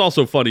 Well, it's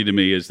also funny to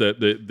me is that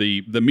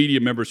the media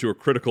members who are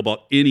critical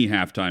about any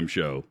halftime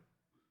show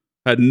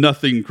had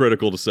nothing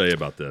critical to say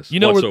about this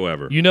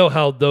whatsoever. You know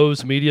how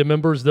those media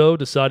members, though,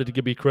 decided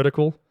to be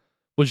critical?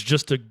 Was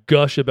just to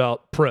gush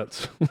about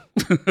Prince.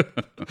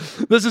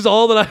 This is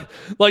all that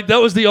that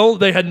was the only,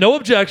 they had no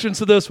objections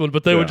to this one,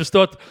 but they would just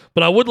thought,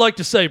 but I would like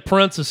to say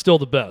Prince is still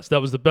the best.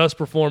 That was the best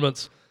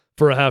performance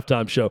for a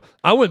halftime show.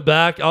 I went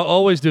back, I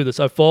always do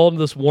this. I fall into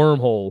this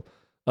wormhole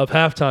of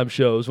halftime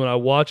shows when I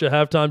watch a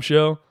halftime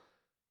show,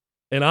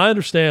 and I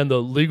understand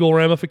the legal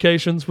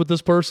ramifications with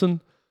this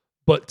person,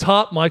 but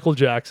top Michael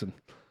Jackson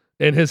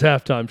in his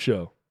halftime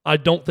show. I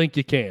don't think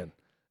you can.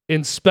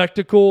 In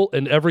spectacle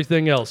and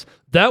everything else.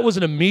 That was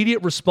an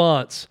immediate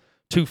response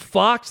to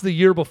Fox the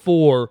year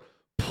before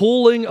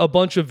pulling a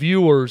bunch of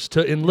viewers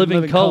to In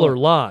Living Color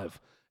live.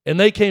 And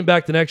they came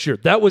back the next year.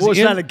 That was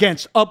that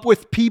against? Up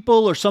With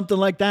People or something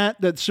like that?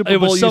 That Super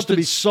Bowl used to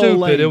be so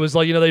lame. It was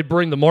like, they'd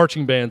bring the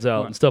marching bands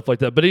out and stuff like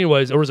that. But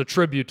anyways, there was a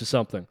tribute to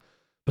something.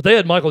 But they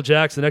had Michael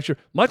Jackson next year.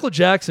 Michael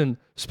Jackson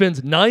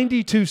spends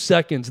 92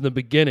 seconds in the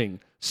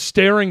beginning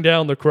staring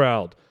down the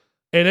crowd.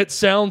 And it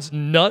sounds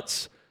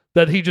nuts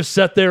that he just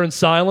sat there in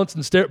silence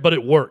and stared, but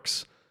it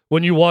works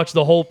when you watch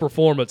the whole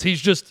performance. He's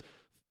just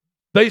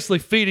basically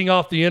feeding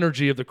off the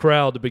energy of the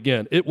crowd to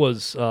begin. It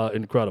was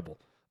incredible.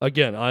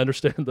 Again, I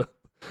understand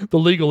the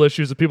legal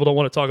issues that people don't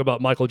want to talk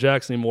about Michael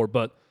Jackson anymore,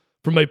 but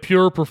from a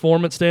pure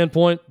performance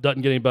standpoint,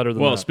 doesn't get any better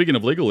than that. Well, speaking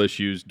of legal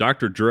issues,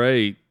 Dr.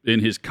 Dre, in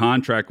his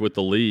contract with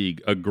the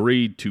league,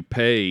 agreed to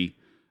pay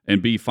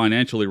and be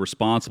financially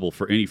responsible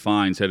for any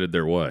fines headed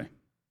their way.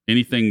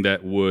 Anything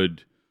that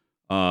would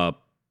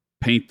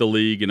paint the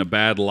league in a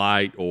bad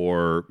light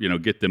or,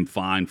 get them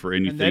fined for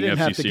anything FCC related. They didn't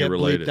have to get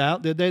bleeped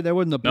out, did they? There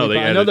wasn't a bleep. No,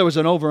 I know there was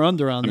an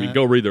over-under on that. I mean,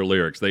 go read their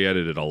lyrics. They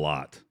edited a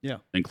lot. Yeah.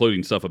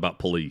 Including stuff about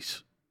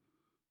police.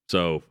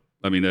 So,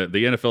 I mean, the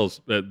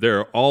NFL's,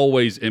 they're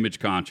always image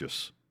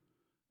conscious.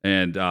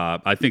 And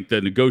I think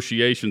the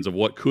negotiations of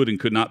what could and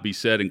could not be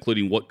said,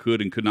 including what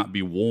could and could not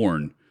be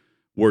worn,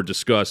 were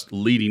discussed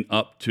leading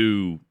up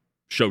to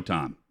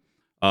Showtime.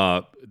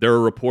 There are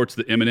reports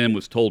that Eminem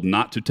was told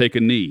not to take a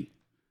knee,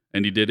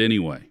 and he did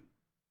anyway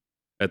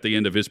at the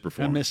end of his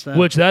performance. I missed that.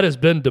 Which that has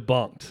been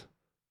debunked.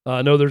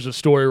 I know there's a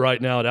story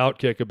right now at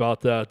Outkick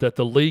about that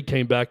the league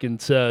came back and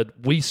said,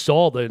 we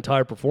saw the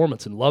entire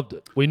performance and loved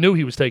it. We knew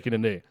he was taking a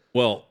knee.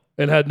 Well,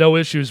 and had no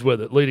issues with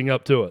it leading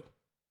up to it.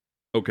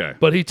 Okay.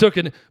 But he took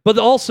it. But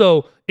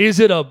also, is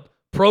it a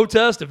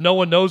protest if no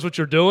one knows what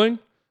you're doing?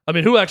 I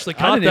mean, who actually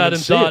caught that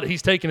and thought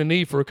he's taking a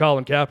knee for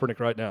Colin Kaepernick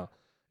right now?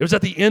 It was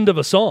at the end of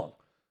a song.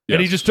 Yes.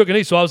 And he just took a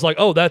knee. So I was like,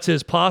 oh, that's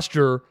his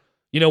posture.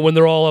 When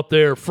they're all up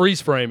there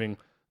freeze framing,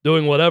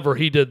 doing whatever,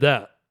 he did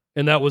that.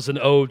 And that was an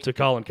ode to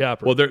Colin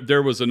Kaepernick. Well,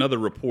 there was another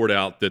report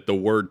out that the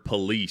word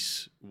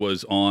police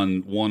was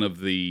on one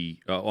of the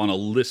on a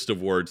list of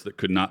words that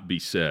could not be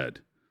said,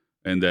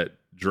 and that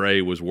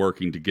Dre was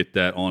working to get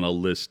that on a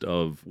list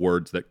of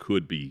words that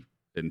could be,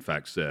 in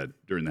fact, said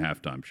during the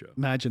halftime show.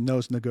 Imagine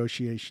those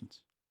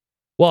negotiations.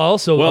 Well,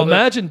 also,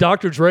 imagine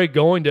Dr. Dre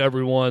going to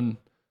everyone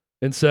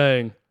and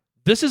saying,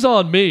 "This is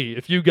on me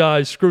if you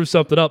guys screw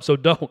something up, so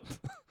don't."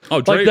 Oh,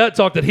 Dre, like that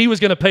talk that he was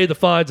going to pay the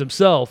fines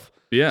himself.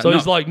 Yeah, So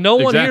he's like, no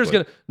one's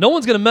going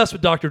to mess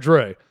with Dr.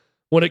 Dre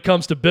when it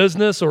comes to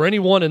business or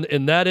anyone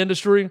in that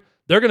industry.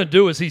 They're going to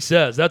do as he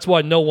says. That's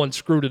why no one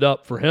screwed it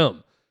up for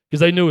him,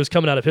 because they knew it was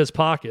coming out of his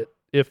pocket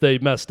if they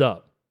messed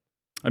up.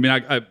 I mean,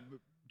 I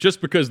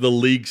just because the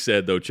league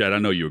said, though, Chad, I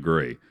know you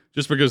agree.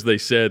 Just because they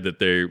said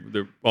that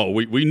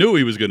we knew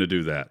he was going to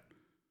do that,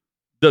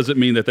 doesn't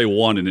mean that they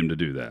wanted him to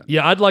do that.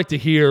 Yeah, I'd like to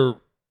hear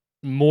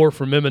more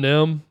from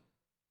Eminem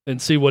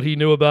and see what he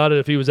knew about it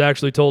if he was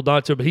actually told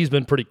not to, but he's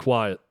been pretty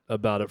quiet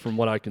about it from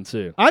what I can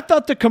see. I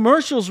thought the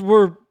commercials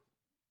were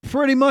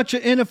pretty much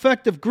an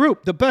ineffective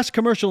group. The best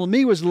commercial to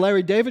me was the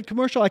Larry David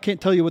commercial. I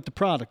can't tell you what the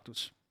product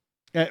was,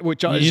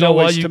 which is you know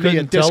why always you to me a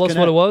couldn't tell us what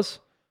disconnect. it was?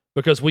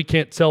 Because we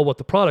can't tell what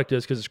the product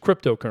is because it's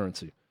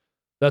cryptocurrency.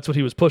 That's what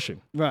he was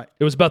pushing. Right.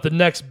 It was about the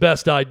next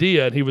best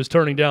idea, and he was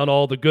turning down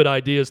all the good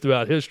ideas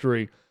throughout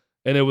history,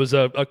 and it was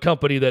a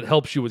company that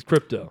helps you with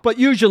crypto. But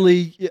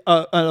usually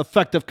an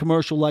effective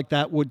commercial like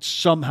that would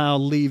somehow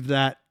leave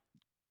that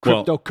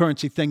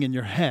cryptocurrency thing in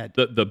your head.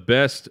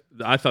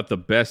 I thought the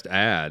best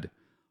ad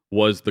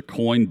was the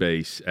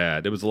Coinbase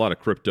ad. There was a lot of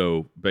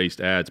crypto-based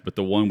ads, but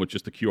the one with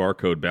just the QR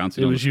code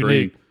bouncing on the screen.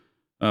 Unique.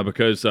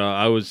 Because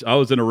I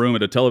was in a room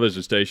at a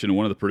television station, and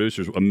one of the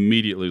producers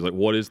immediately was like,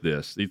 "What is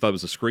this?" He thought it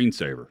was a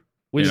scrscreensaver.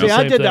 We You did know? the I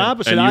same did thing. the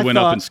opposite. And you I went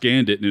thought, up and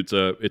scanned it, and it's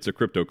a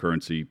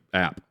cryptocurrency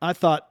app. I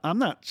thought, I'm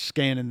not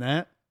scanning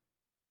that.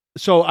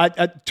 So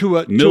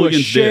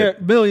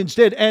millions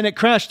did, and it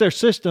crashed their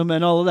system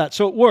and all of that.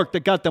 So it worked.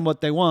 It got them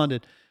what they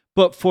wanted.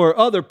 But for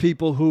other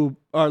people who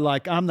are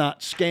like, I'm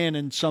not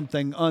scanning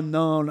something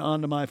unknown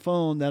onto my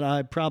phone that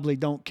I probably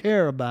don't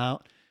care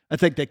about, I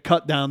think they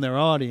cut down their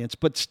audience,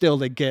 but still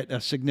they get a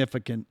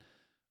significant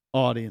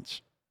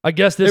audience. I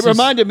guess It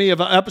reminded me of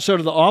an episode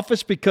of The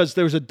Office because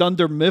there was a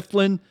Dunder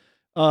Mifflin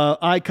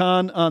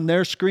icon on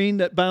their screen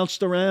that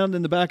bounced around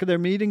in the back of their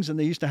meetings, and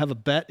they used to have a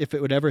bet if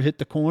it would ever hit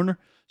the corner.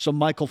 So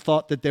Michael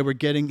thought that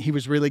he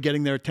was really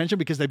getting their attention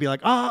because they'd be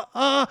like,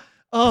 yeah,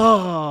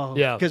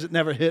 because it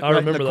never hit I right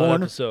remember in the that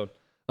corner. episode.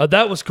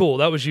 That was cool.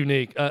 That was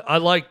unique. I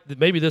like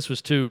maybe this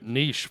was too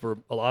niche for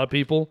a lot of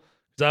people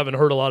because I haven't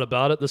heard a lot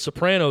about it. The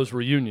Sopranos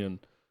reunion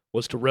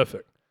was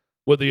terrific.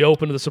 With the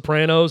open of the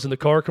Sopranos and the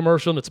car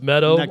commercial, and it's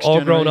Meadow Next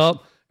all grown Generation.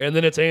 up, and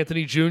then it's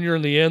Anthony Jr.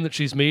 in the end that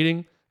she's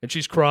meeting, and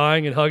she's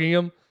crying and hugging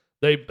him.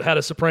 They had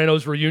a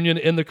Sopranos reunion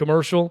in the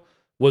commercial.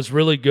 Was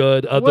really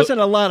good. There wasn't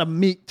a lot of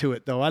meat to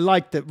it, though. I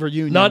liked the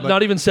reunion.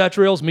 Not even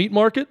Satriale's Meat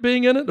Market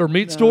being in it or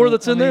meat store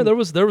that's in there. There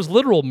was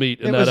literal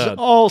meat in that ad. It was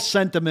all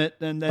sentiment.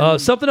 And then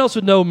Something else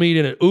with no meat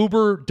in it.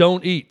 Uber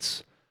Don't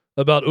Eats,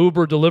 about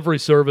Uber delivery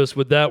service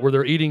with that where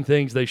they're eating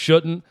things they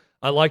shouldn't.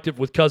 I liked it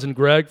with Cousin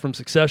Greg from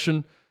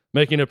Succession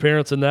making an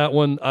appearance in that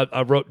one.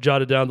 I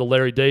jotted down the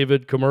Larry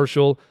David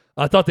commercial.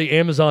 I thought the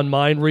Amazon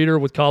Mind Reader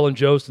with Colin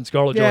Jost and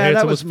Scarlett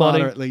Johansson that was funny.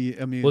 moderately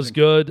amusing. Was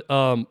good.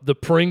 The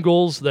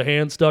Pringles, the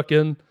hand stuck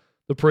in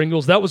the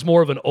Pringles, that was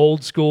more of an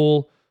old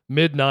school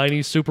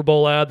mid-90s Super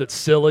Bowl ad that's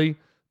silly,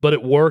 but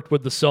it worked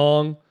with the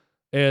song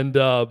and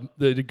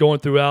going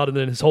throughout, and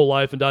then his whole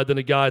life and died. Then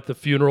a guy at the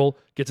funeral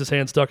gets his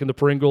hand stuck in the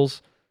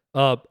Pringles.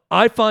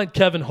 I find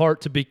Kevin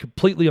Hart to be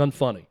completely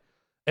unfunny,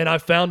 and I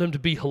found him to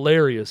be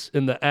hilarious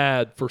in the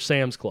ad for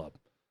Sam's Club,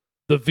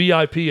 the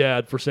VIP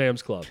ad for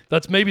Sam's Club.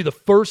 That's maybe the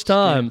first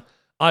time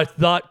I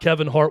thought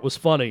Kevin Hart was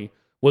funny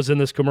was in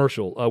this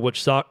commercial,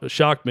 which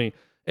shocked me.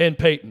 And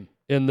Peyton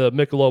in the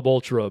Michelob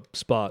Ultra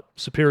spot,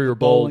 Superior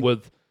Bowl Bowling.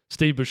 with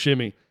Steve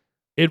Buscemi.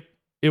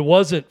 It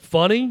wasn't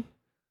funny.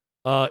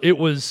 It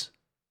was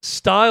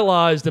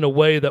stylized in a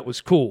way that was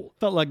cool.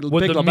 Felt like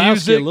With Big the Lebowski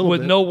music, a little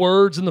with bit. no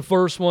words in the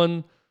first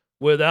one,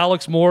 with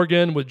Alex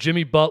Morgan, with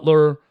Jimmy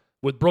Butler,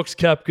 with Brooks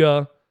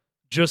Koepka,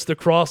 just the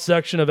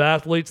cross-section of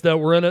athletes that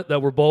were in it,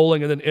 that were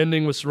bowling, and then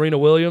ending with Serena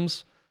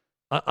Williams.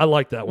 I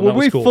like that one. Were That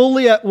was we cool.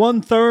 fully at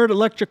 1/3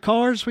 electric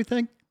cars, we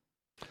think?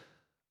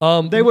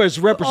 They were as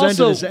represented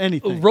also, as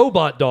anything.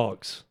 Robot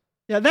dogs.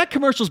 Yeah, that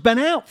commercial's been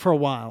out for a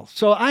while.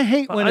 So I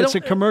hate when it's a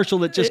commercial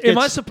that just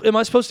gets... Am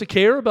I supposed to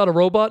care about a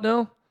robot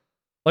now?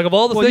 Like of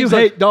all the Well, things you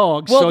that, hate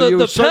dogs, well, so the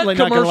you're certainly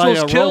pet not gonna like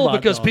commercials a kill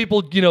robot because dog.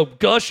 people,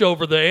 gush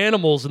over the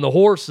animals and the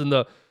horse and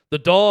the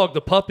dog,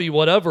 the puppy,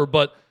 whatever.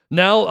 But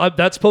now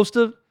that's supposed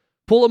to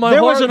pull at my There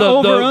heart. was an the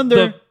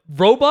over-under-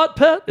 robot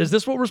pet. Is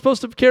this what we're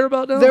supposed to care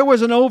about now? There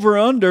was an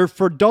over-under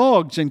for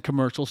dogs in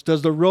commercials.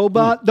 Does the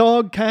robot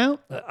dog count?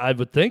 I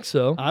would think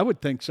so. I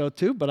would think so,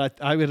 too. But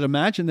I would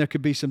imagine there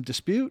could be some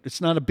dispute. It's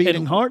not a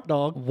beating heart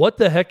dog. What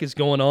the heck is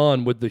going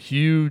on with the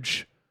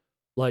huge,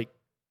 like,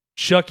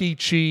 Chuck E.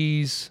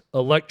 Cheese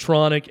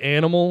electronic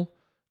animal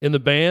in the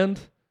band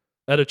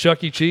at a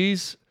Chuck E.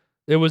 Cheese?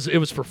 It was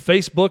for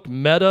Facebook,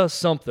 Meta,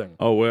 something.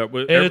 Oh, well,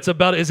 And it's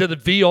about, is it the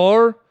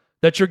VR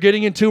that you're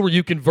getting into where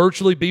you can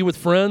virtually be with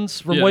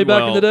friends from way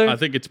back in the day? I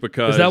think it's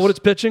because Is that what it's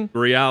pitching?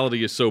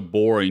 reality is so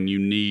boring. You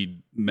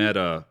need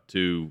meta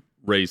to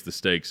raise the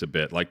stakes a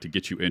bit, like to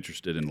get you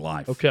interested in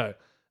life. Okay.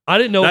 I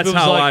didn't know That's if it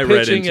was how like I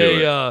read pitching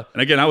into a. it.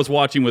 And again, I was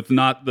watching with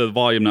the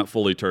volume not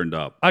fully turned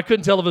up. I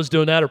couldn't tell if it was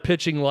doing that or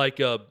pitching like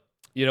a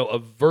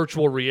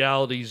virtual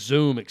reality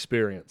Zoom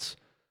experience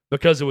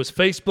because it was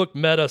Facebook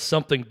Meta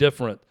something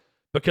different.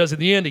 Because in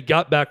the end, he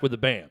got back with the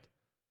band.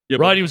 Yeah,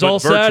 Right? He was all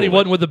sad. virtually. He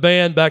wasn't with the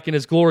band back in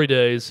his glory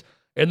days.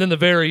 And then the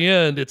very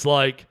end, it's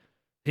like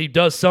he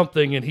does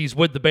something and he's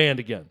with the band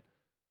again.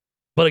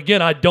 But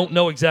again, I don't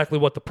know exactly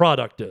what the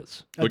product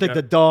is. I think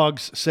the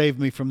dogs saved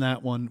me from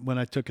that one when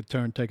I took a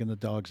turn taking the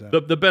dogs out.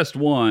 The best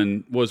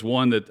one was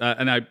one that,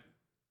 and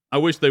I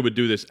wish they would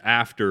do this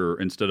after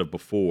instead of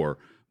before.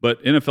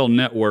 But NFL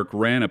Network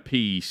ran a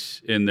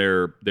piece in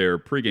their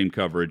pregame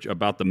coverage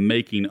about the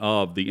making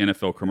of the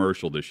NFL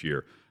commercial this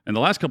year. And the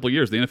last couple of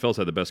years, the NFL's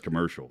had the best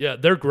commercial. Yeah,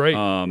 they're great.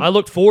 I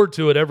look forward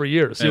to it every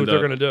year to see what they're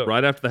going to do.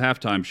 Right after the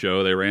halftime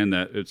show, they ran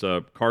that. It's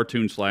a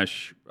cartoon /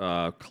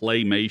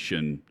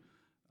 claymation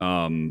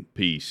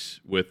piece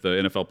with the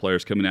NFL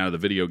players coming out of the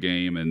video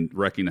game and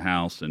wrecking the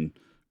house, and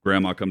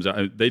Grandma comes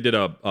out. They did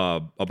a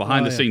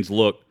behind the scenes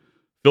look.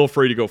 Feel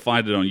free to go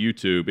find it on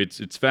YouTube.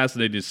 It's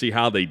fascinating to see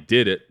how they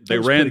did it. They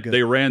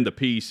ran the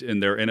piece in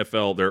their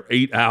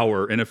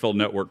 8-hour NFL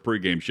Network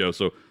pregame show.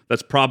 So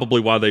that's probably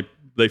why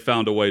they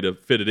found a way to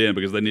fit it in,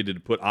 because they needed to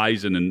put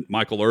Eisen and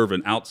Michael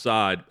Irvin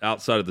outside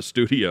of the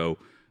studio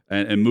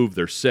and move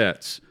their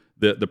sets.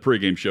 The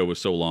pregame show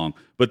was so long,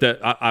 but that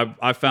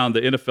I found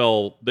the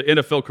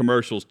NFL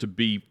commercials to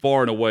be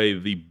far and away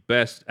the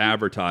best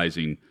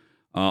advertising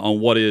on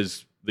what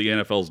is the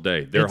NFL's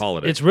day, their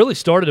holiday. It's really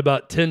started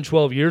about 10,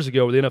 12 years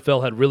ago where the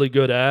NFL had really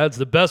good ads.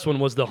 The best one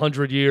was the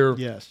 100-year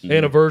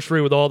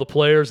anniversary with all the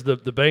players, the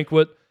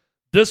banquet.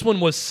 This one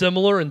was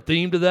similar in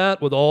theme to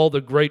that, with all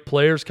the great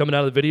players coming out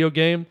of the video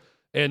game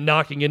and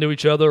knocking into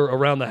each other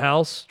around the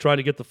house, trying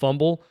to get the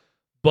fumble.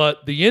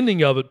 But the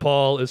ending of it,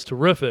 Paul, is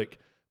terrific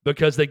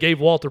because they gave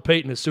Walter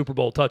Payton his Super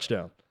Bowl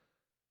touchdown.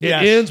 It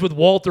ends with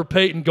Walter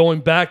Payton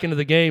going back into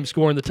the game,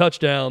 scoring the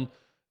touchdown.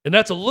 And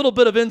that's a little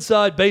bit of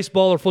inside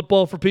baseball or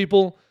football for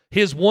people.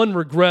 His one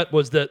regret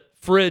was that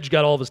Fridge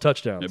got all of his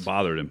touchdowns. It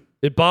bothered him.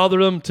 It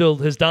bothered him till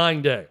his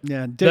dying day.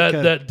 Yeah,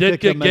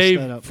 Ditka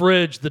gave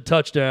Fridge the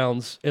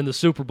touchdowns in the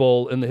Super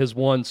Bowl in his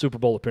one Super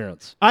Bowl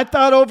appearance. I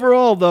thought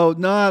overall, though,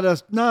 not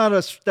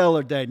a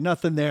stellar day.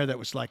 Nothing there that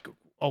was like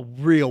a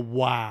real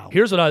wow.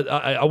 Here's what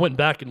I went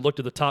back and looked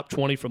at the top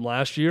 20 from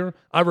last year.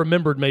 I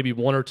remembered maybe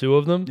one or two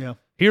of them. Yeah.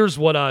 Here's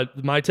what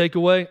my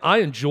takeaway. I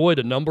enjoyed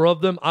a number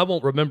of them. I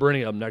won't remember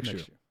any of them next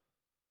year.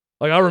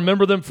 Like, I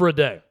remember them for a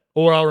day.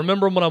 Or I'll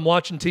remember them when I'm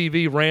watching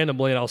TV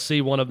randomly and I'll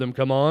see one of them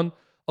come on.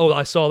 Oh,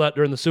 I saw that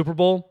during the Super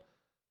Bowl.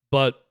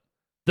 But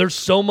there's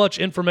so much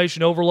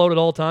information overload at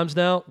all times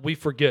now, we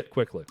forget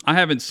quickly. I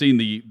haven't seen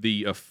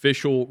the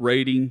official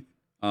rating.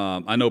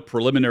 I know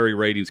preliminary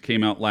ratings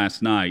came out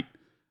last night,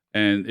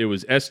 and it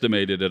was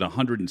estimated at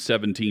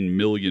 117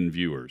 million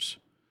viewers.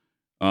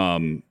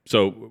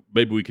 So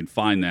maybe we can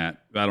find that.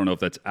 I don't know if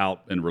that's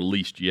out and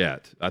released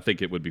yet. I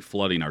think it would be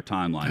flooding our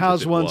timeline.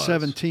 How's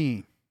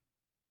 117?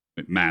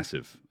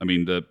 Massive. I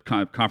mean, the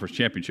conference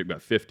championship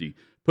got 50.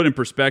 Put in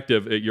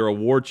perspective, your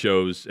award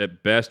shows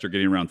at best are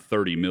getting around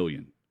 30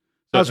 million.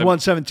 So, How's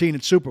 117 in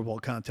Super Bowl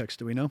context?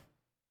 Do we know?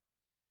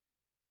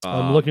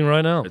 I'm looking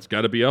right now. It's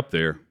got to be up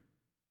there.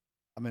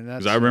 I mean,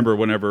 that's because I remember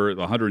whenever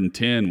the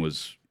 110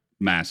 was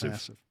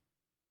massive.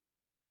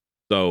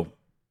 So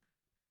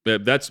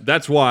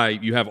that's why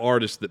you have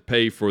artists that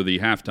pay for the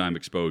halftime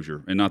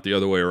exposure and not the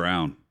other way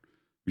around.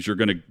 Because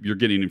you're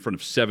getting in front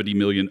of 70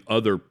 million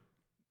other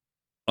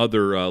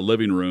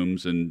living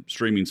rooms and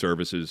streaming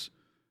services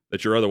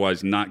that you're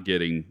otherwise not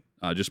getting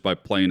just by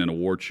playing an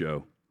award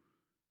show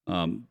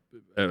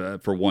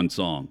for one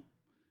song.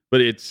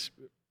 But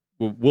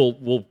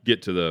we'll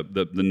get to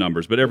the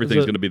numbers, but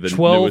everything's going to be the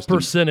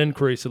 12%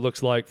 increase, it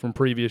looks like, from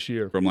previous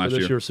year. From last this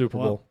year. year's Super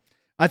Bowl.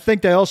 I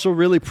think they also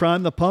really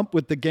primed the pump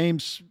with the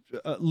games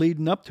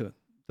leading up to it.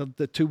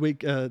 The 2-week,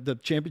 the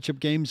championship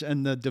games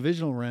and the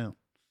divisional round.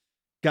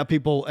 Got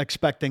people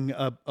expecting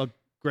a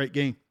great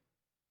game.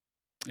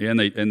 Yeah, and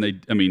they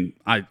I mean,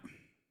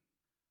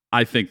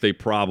 I think they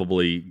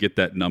probably get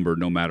that number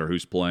no matter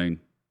who's playing,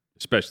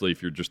 especially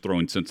if you're just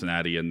throwing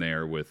Cincinnati in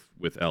there with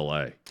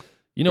LA.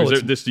 You know,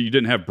 you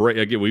didn't have break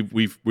again.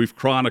 We've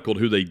chronicled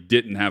who they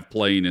didn't have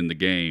playing in the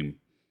game,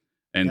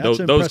 and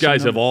those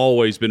guys have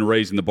always been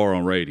raising the bar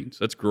on ratings.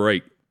 That's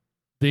great.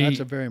 That's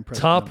a very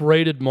impressive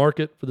top-rated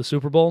market for the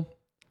Super Bowl: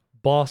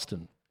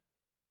 Boston.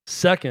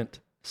 Second,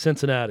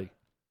 Cincinnati.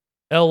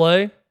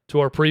 LA, to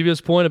our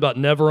previous point about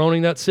never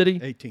owning that city,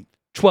 18th.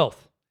 12th.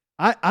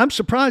 I'm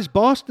surprised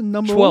Boston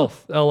number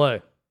 12th, 12th, LA.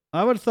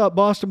 I would have thought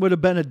Boston would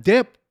have been a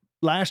dip.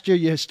 Last year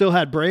you still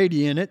had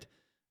Brady in it,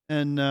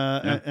 and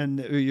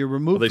you're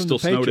removed from the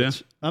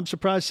Patriots. I'm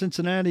surprised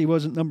Cincinnati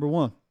wasn't number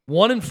 1.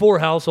 1 in 4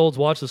 households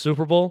watch the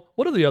Super Bowl.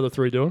 What are the other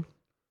 3 doing?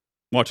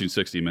 Watching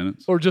 60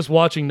 Minutes. Or just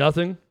watching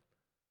nothing?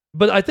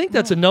 But I think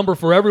that's a number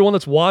for everyone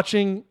that's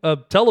watching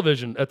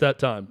television at that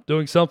time,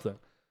 doing something.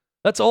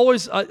 That's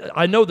always,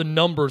 I know the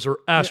numbers are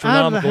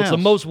astronomical. It's the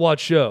most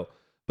watched show.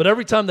 But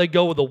every time they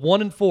go with a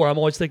 1 in 4, I'm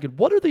always thinking,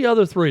 what are the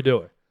other 3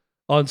 doing?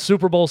 on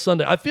Super Bowl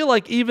Sunday. I feel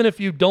like even if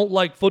you don't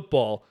like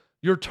football,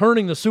 you're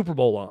turning the Super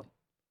Bowl on.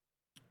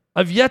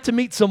 I've yet to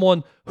meet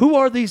someone. Who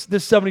are this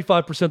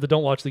 75% that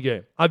don't watch the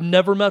game? I've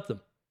never met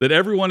them. That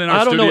everyone in our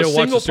I don't studio know a watched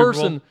single the Super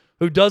person Bowl?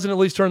 who doesn't at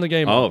least turn the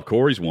game on. Oh,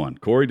 Corey's one.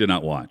 Corey did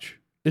not watch.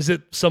 Is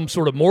it some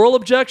sort of moral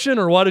objection,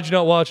 or why did you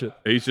not watch it?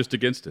 He's just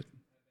against it.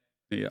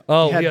 Yeah.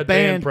 Oh, He had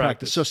band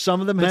practice. So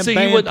some of them But had see,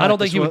 band he would, practice. I don't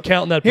think he would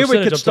count in that Here percentage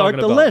we could I'm start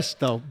talking the about. list,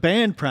 though.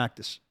 Band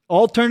practice.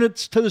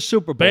 Alternates to the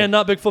Super Bowl. Band,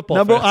 not big football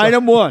Number fans.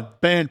 item 1,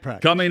 band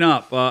practice. Coming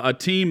up, a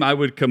team I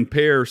would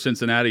compare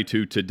Cincinnati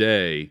to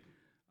today,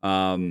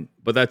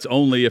 but that's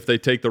only if they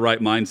take the right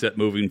mindset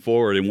moving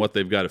forward and what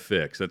they've got to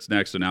fix. That's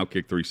next on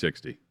Outkick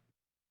 360.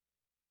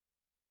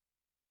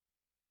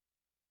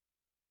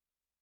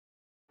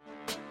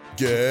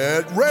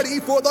 Get ready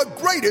for the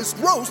greatest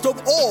roast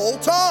of all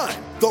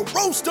time, the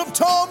Roast of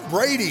Tom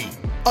Brady,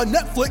 a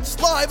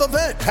Netflix live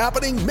event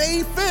happening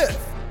May 5th.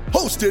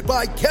 Hosted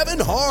by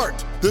Kevin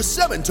Hart, the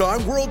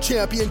 7-time world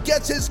champion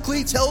gets his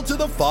cleats held to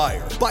the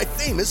fire by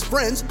famous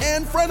friends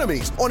and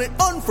frenemies on an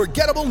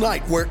unforgettable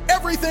night where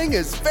everything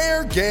is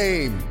fair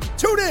game.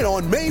 Tune in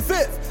on May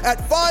 5th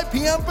at 5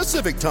 p.m.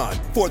 Pacific time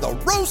for the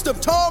Roast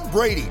of Tom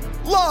Brady,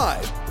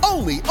 live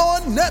only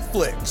on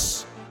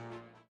Netflix.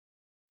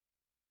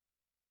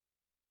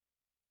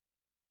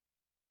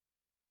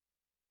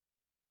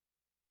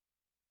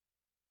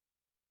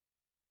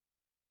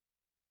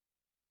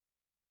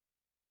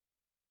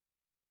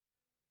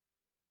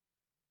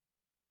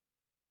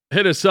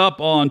 Hit us up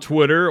on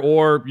Twitter,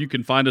 or you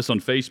can find us on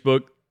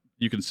Facebook.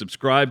 You can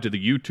subscribe to the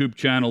YouTube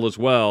channel as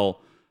well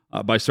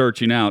by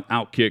searching out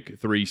Outkick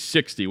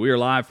 360. We are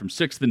live from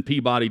 6th and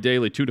Peabody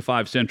daily, 2 to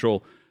 5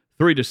 Central,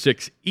 3 to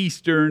 6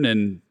 Eastern,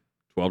 and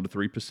 12 to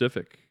 3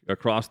 Pacific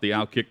across the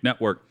Outkick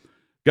network.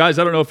 Guys,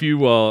 I don't know if you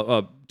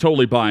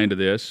totally buy into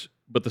this,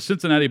 but the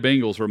Cincinnati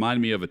Bengals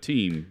remind me of a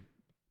team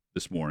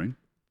this morning,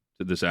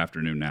 this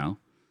afternoon now,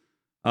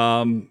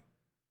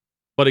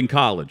 but in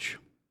college.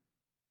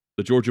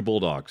 The Georgia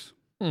Bulldogs,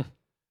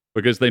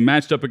 because they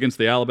matched up against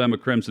the Alabama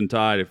Crimson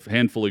Tide a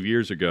handful of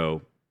years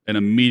ago, and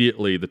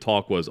immediately the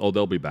talk was, oh,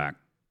 they'll be back.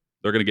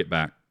 They're going to get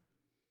back.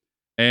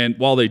 And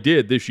while they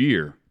did this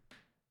year,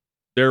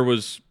 there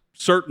was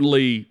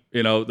certainly,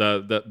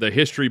 the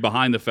history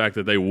behind the fact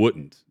that they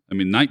wouldn't. I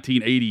mean,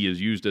 1980 is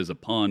used as a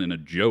pun and a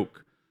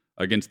joke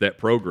against that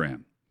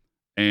program.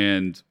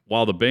 And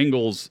while the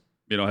Bengals,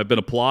 have been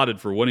applauded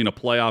for winning a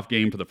playoff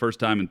game for the first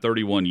time in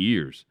 31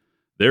 years,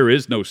 there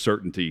is no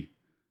certainty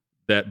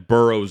that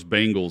Burrow's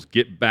Bengals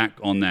get back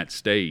on that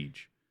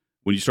stage.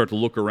 When you start to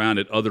look around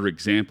at other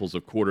examples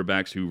of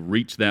quarterbacks who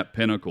reach that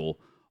pinnacle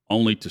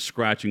only to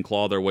scratch and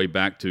claw their way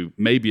back to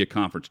maybe a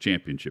conference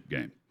championship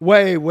game.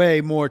 Way,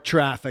 way more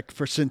traffic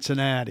for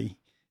Cincinnati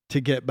to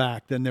get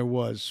back than there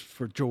was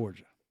for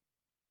Georgia.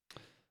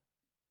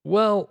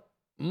 Well,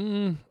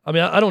 I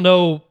don't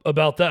know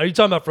about that. Are you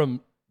talking about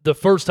from the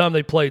first time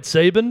they played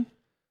Saban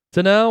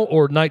to now,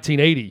 or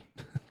 1980,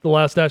 the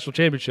last national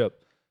championship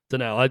to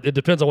now? It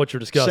depends on what you're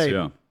discussing.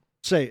 Saban.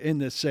 Say in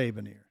this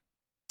Saban era.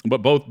 But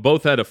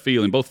both had a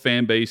feeling, both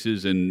fan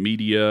bases and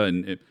media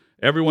and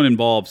everyone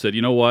involved said,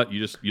 you know what,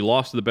 you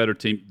lost to the better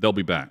team, they'll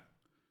be back.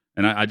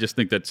 And I just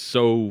think that's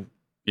so,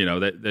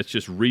 that's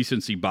just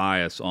recency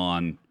bias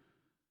on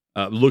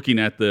looking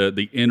at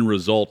the end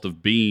result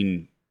of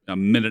being a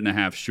minute and a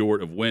half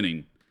short of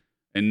winning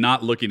and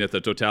not looking at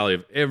the totality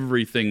of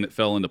everything that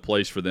fell into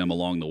place for them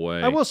along the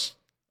way.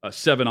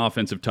 7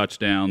 offensive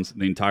touchdowns in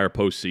the entire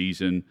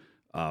postseason.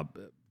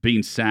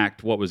 Being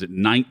sacked,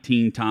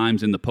 19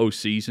 times in the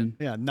postseason?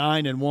 Yeah,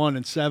 9 in one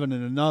and 7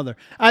 in another.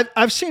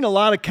 I've seen a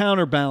lot of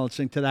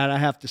counterbalancing to that, I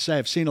have to say.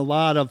 I've seen a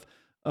lot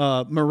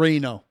of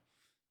Marino,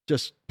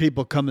 just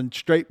people coming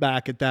straight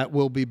back at that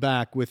will be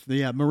back with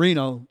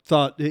Marino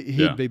thought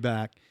he'd be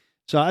back.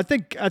 So I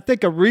think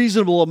a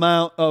reasonable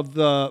amount of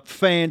the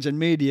fans and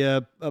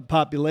media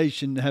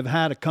population have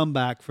had a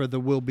comeback for the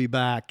will be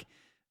back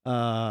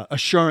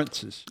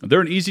assurances. They're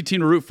an easy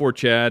team to root for,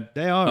 Chad.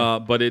 They are,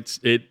 but it's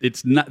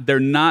not. They're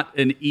not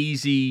an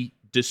easy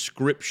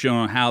description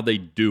on how they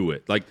do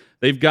it. Like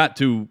they've got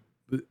to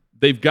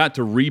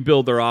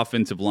rebuild their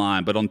offensive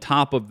line. But on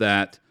top of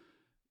that,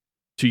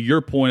 to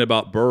your point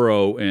about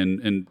Burrow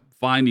and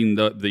finding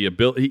the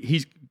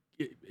ability,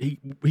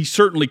 he's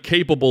certainly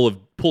capable of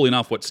pulling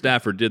off what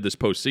Stafford did this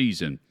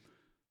postseason.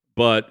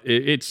 But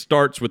it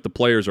starts with the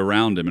players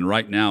around him, and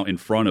right now in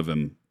front of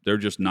him, they're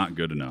just not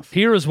good enough.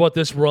 Here is what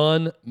this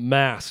run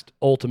masked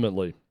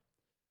ultimately.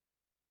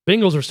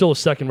 Bengals are still a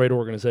second-rate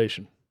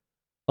organization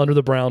under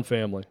the Brown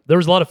family. There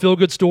was a lot of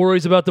feel-good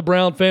stories about the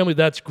Brown family.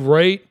 That's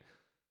great.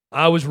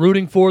 I was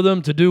rooting for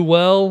them to do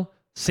well.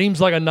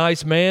 Seems like a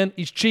nice man.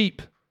 He's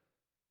cheap.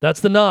 That's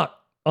the knock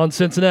on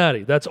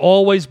Cincinnati. That's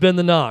always been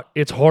the knock.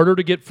 It's harder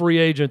to get free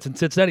agents in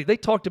Cincinnati. They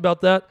talked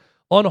about that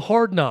on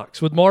Hard Knocks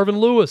with Marvin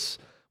Lewis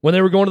when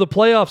they were going to the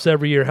playoffs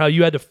every year, how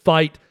you had to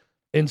fight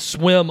and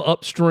swim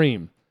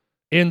upstream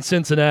in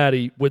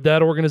Cincinnati with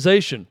that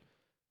organization.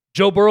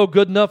 Joe Burrow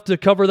good enough to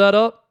cover that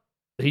up?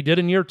 He did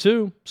in year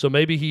 2, so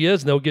maybe he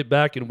is, and they'll get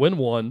back and win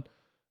one.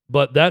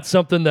 But that's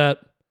something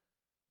that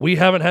we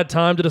haven't had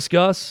time to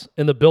discuss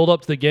in the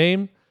build-up to the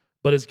game,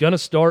 but it's going to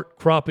start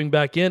cropping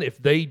back in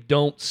if they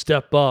don't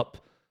step up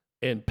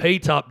and pay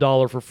top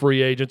dollar for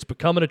free agents,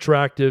 become an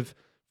attractive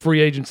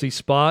free agency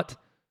spot,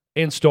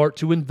 and start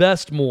to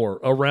invest more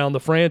around the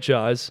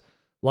franchise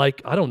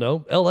like, I don't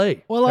know,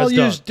 L.A. Well, I'll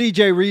use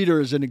DJ Reader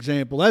as an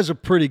example. That's a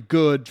pretty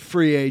good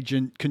free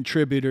agent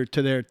contributor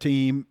to their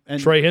team.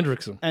 And Trey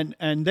Hendrickson.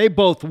 And they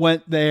both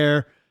went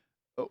there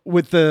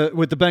with the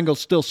Bengals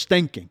still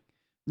stinking.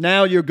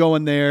 Now you're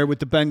going there with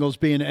the Bengals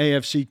being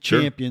AFC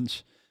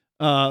champions.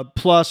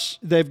 Plus,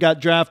 they've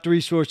got draft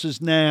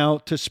resources now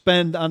to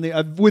spend on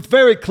the with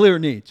very clear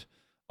needs.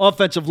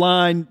 Offensive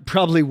line,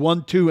 probably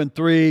 1, 2, and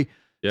 3.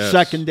 Yes.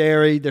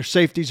 Secondary, their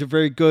safeties are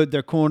very good.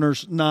 Their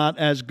corners not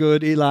as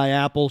good. Eli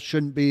Apple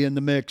shouldn't be in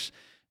the mix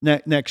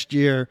next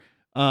year.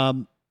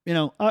 I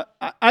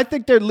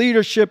think their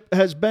leadership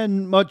has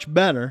been much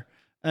better.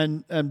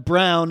 And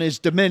Brown is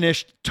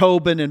diminished.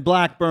 Tobin and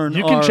Blackburn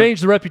You can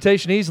change the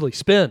reputation easily.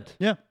 Spend.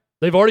 Yeah.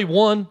 They've already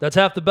won. That's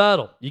half the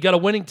battle. You got a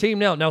winning team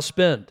now. Now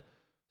spend.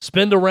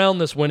 Spend around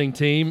this winning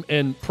team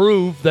and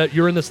prove that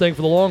you're in this thing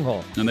for the long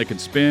haul. And they can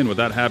spend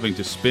without having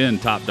to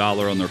spend top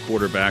dollar on their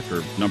quarterback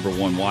or number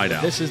 1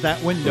 wideout. This is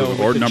that window.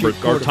 Or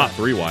top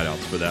 3 wideouts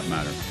for that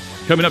matter.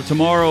 Coming up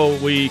tomorrow,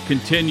 we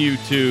continue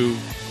to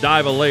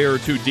dive a layer or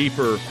two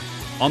deeper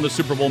on the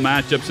Super Bowl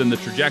matchups and the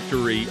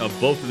trajectory of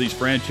both of these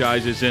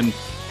franchises and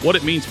what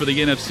it means for the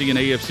NFC and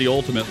AFC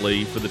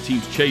ultimately for the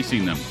teams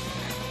chasing them.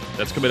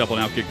 That's coming up on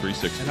Outkick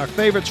 360. And our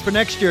favorites for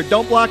next year,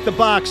 don't block the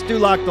box, do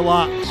lock the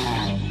locks.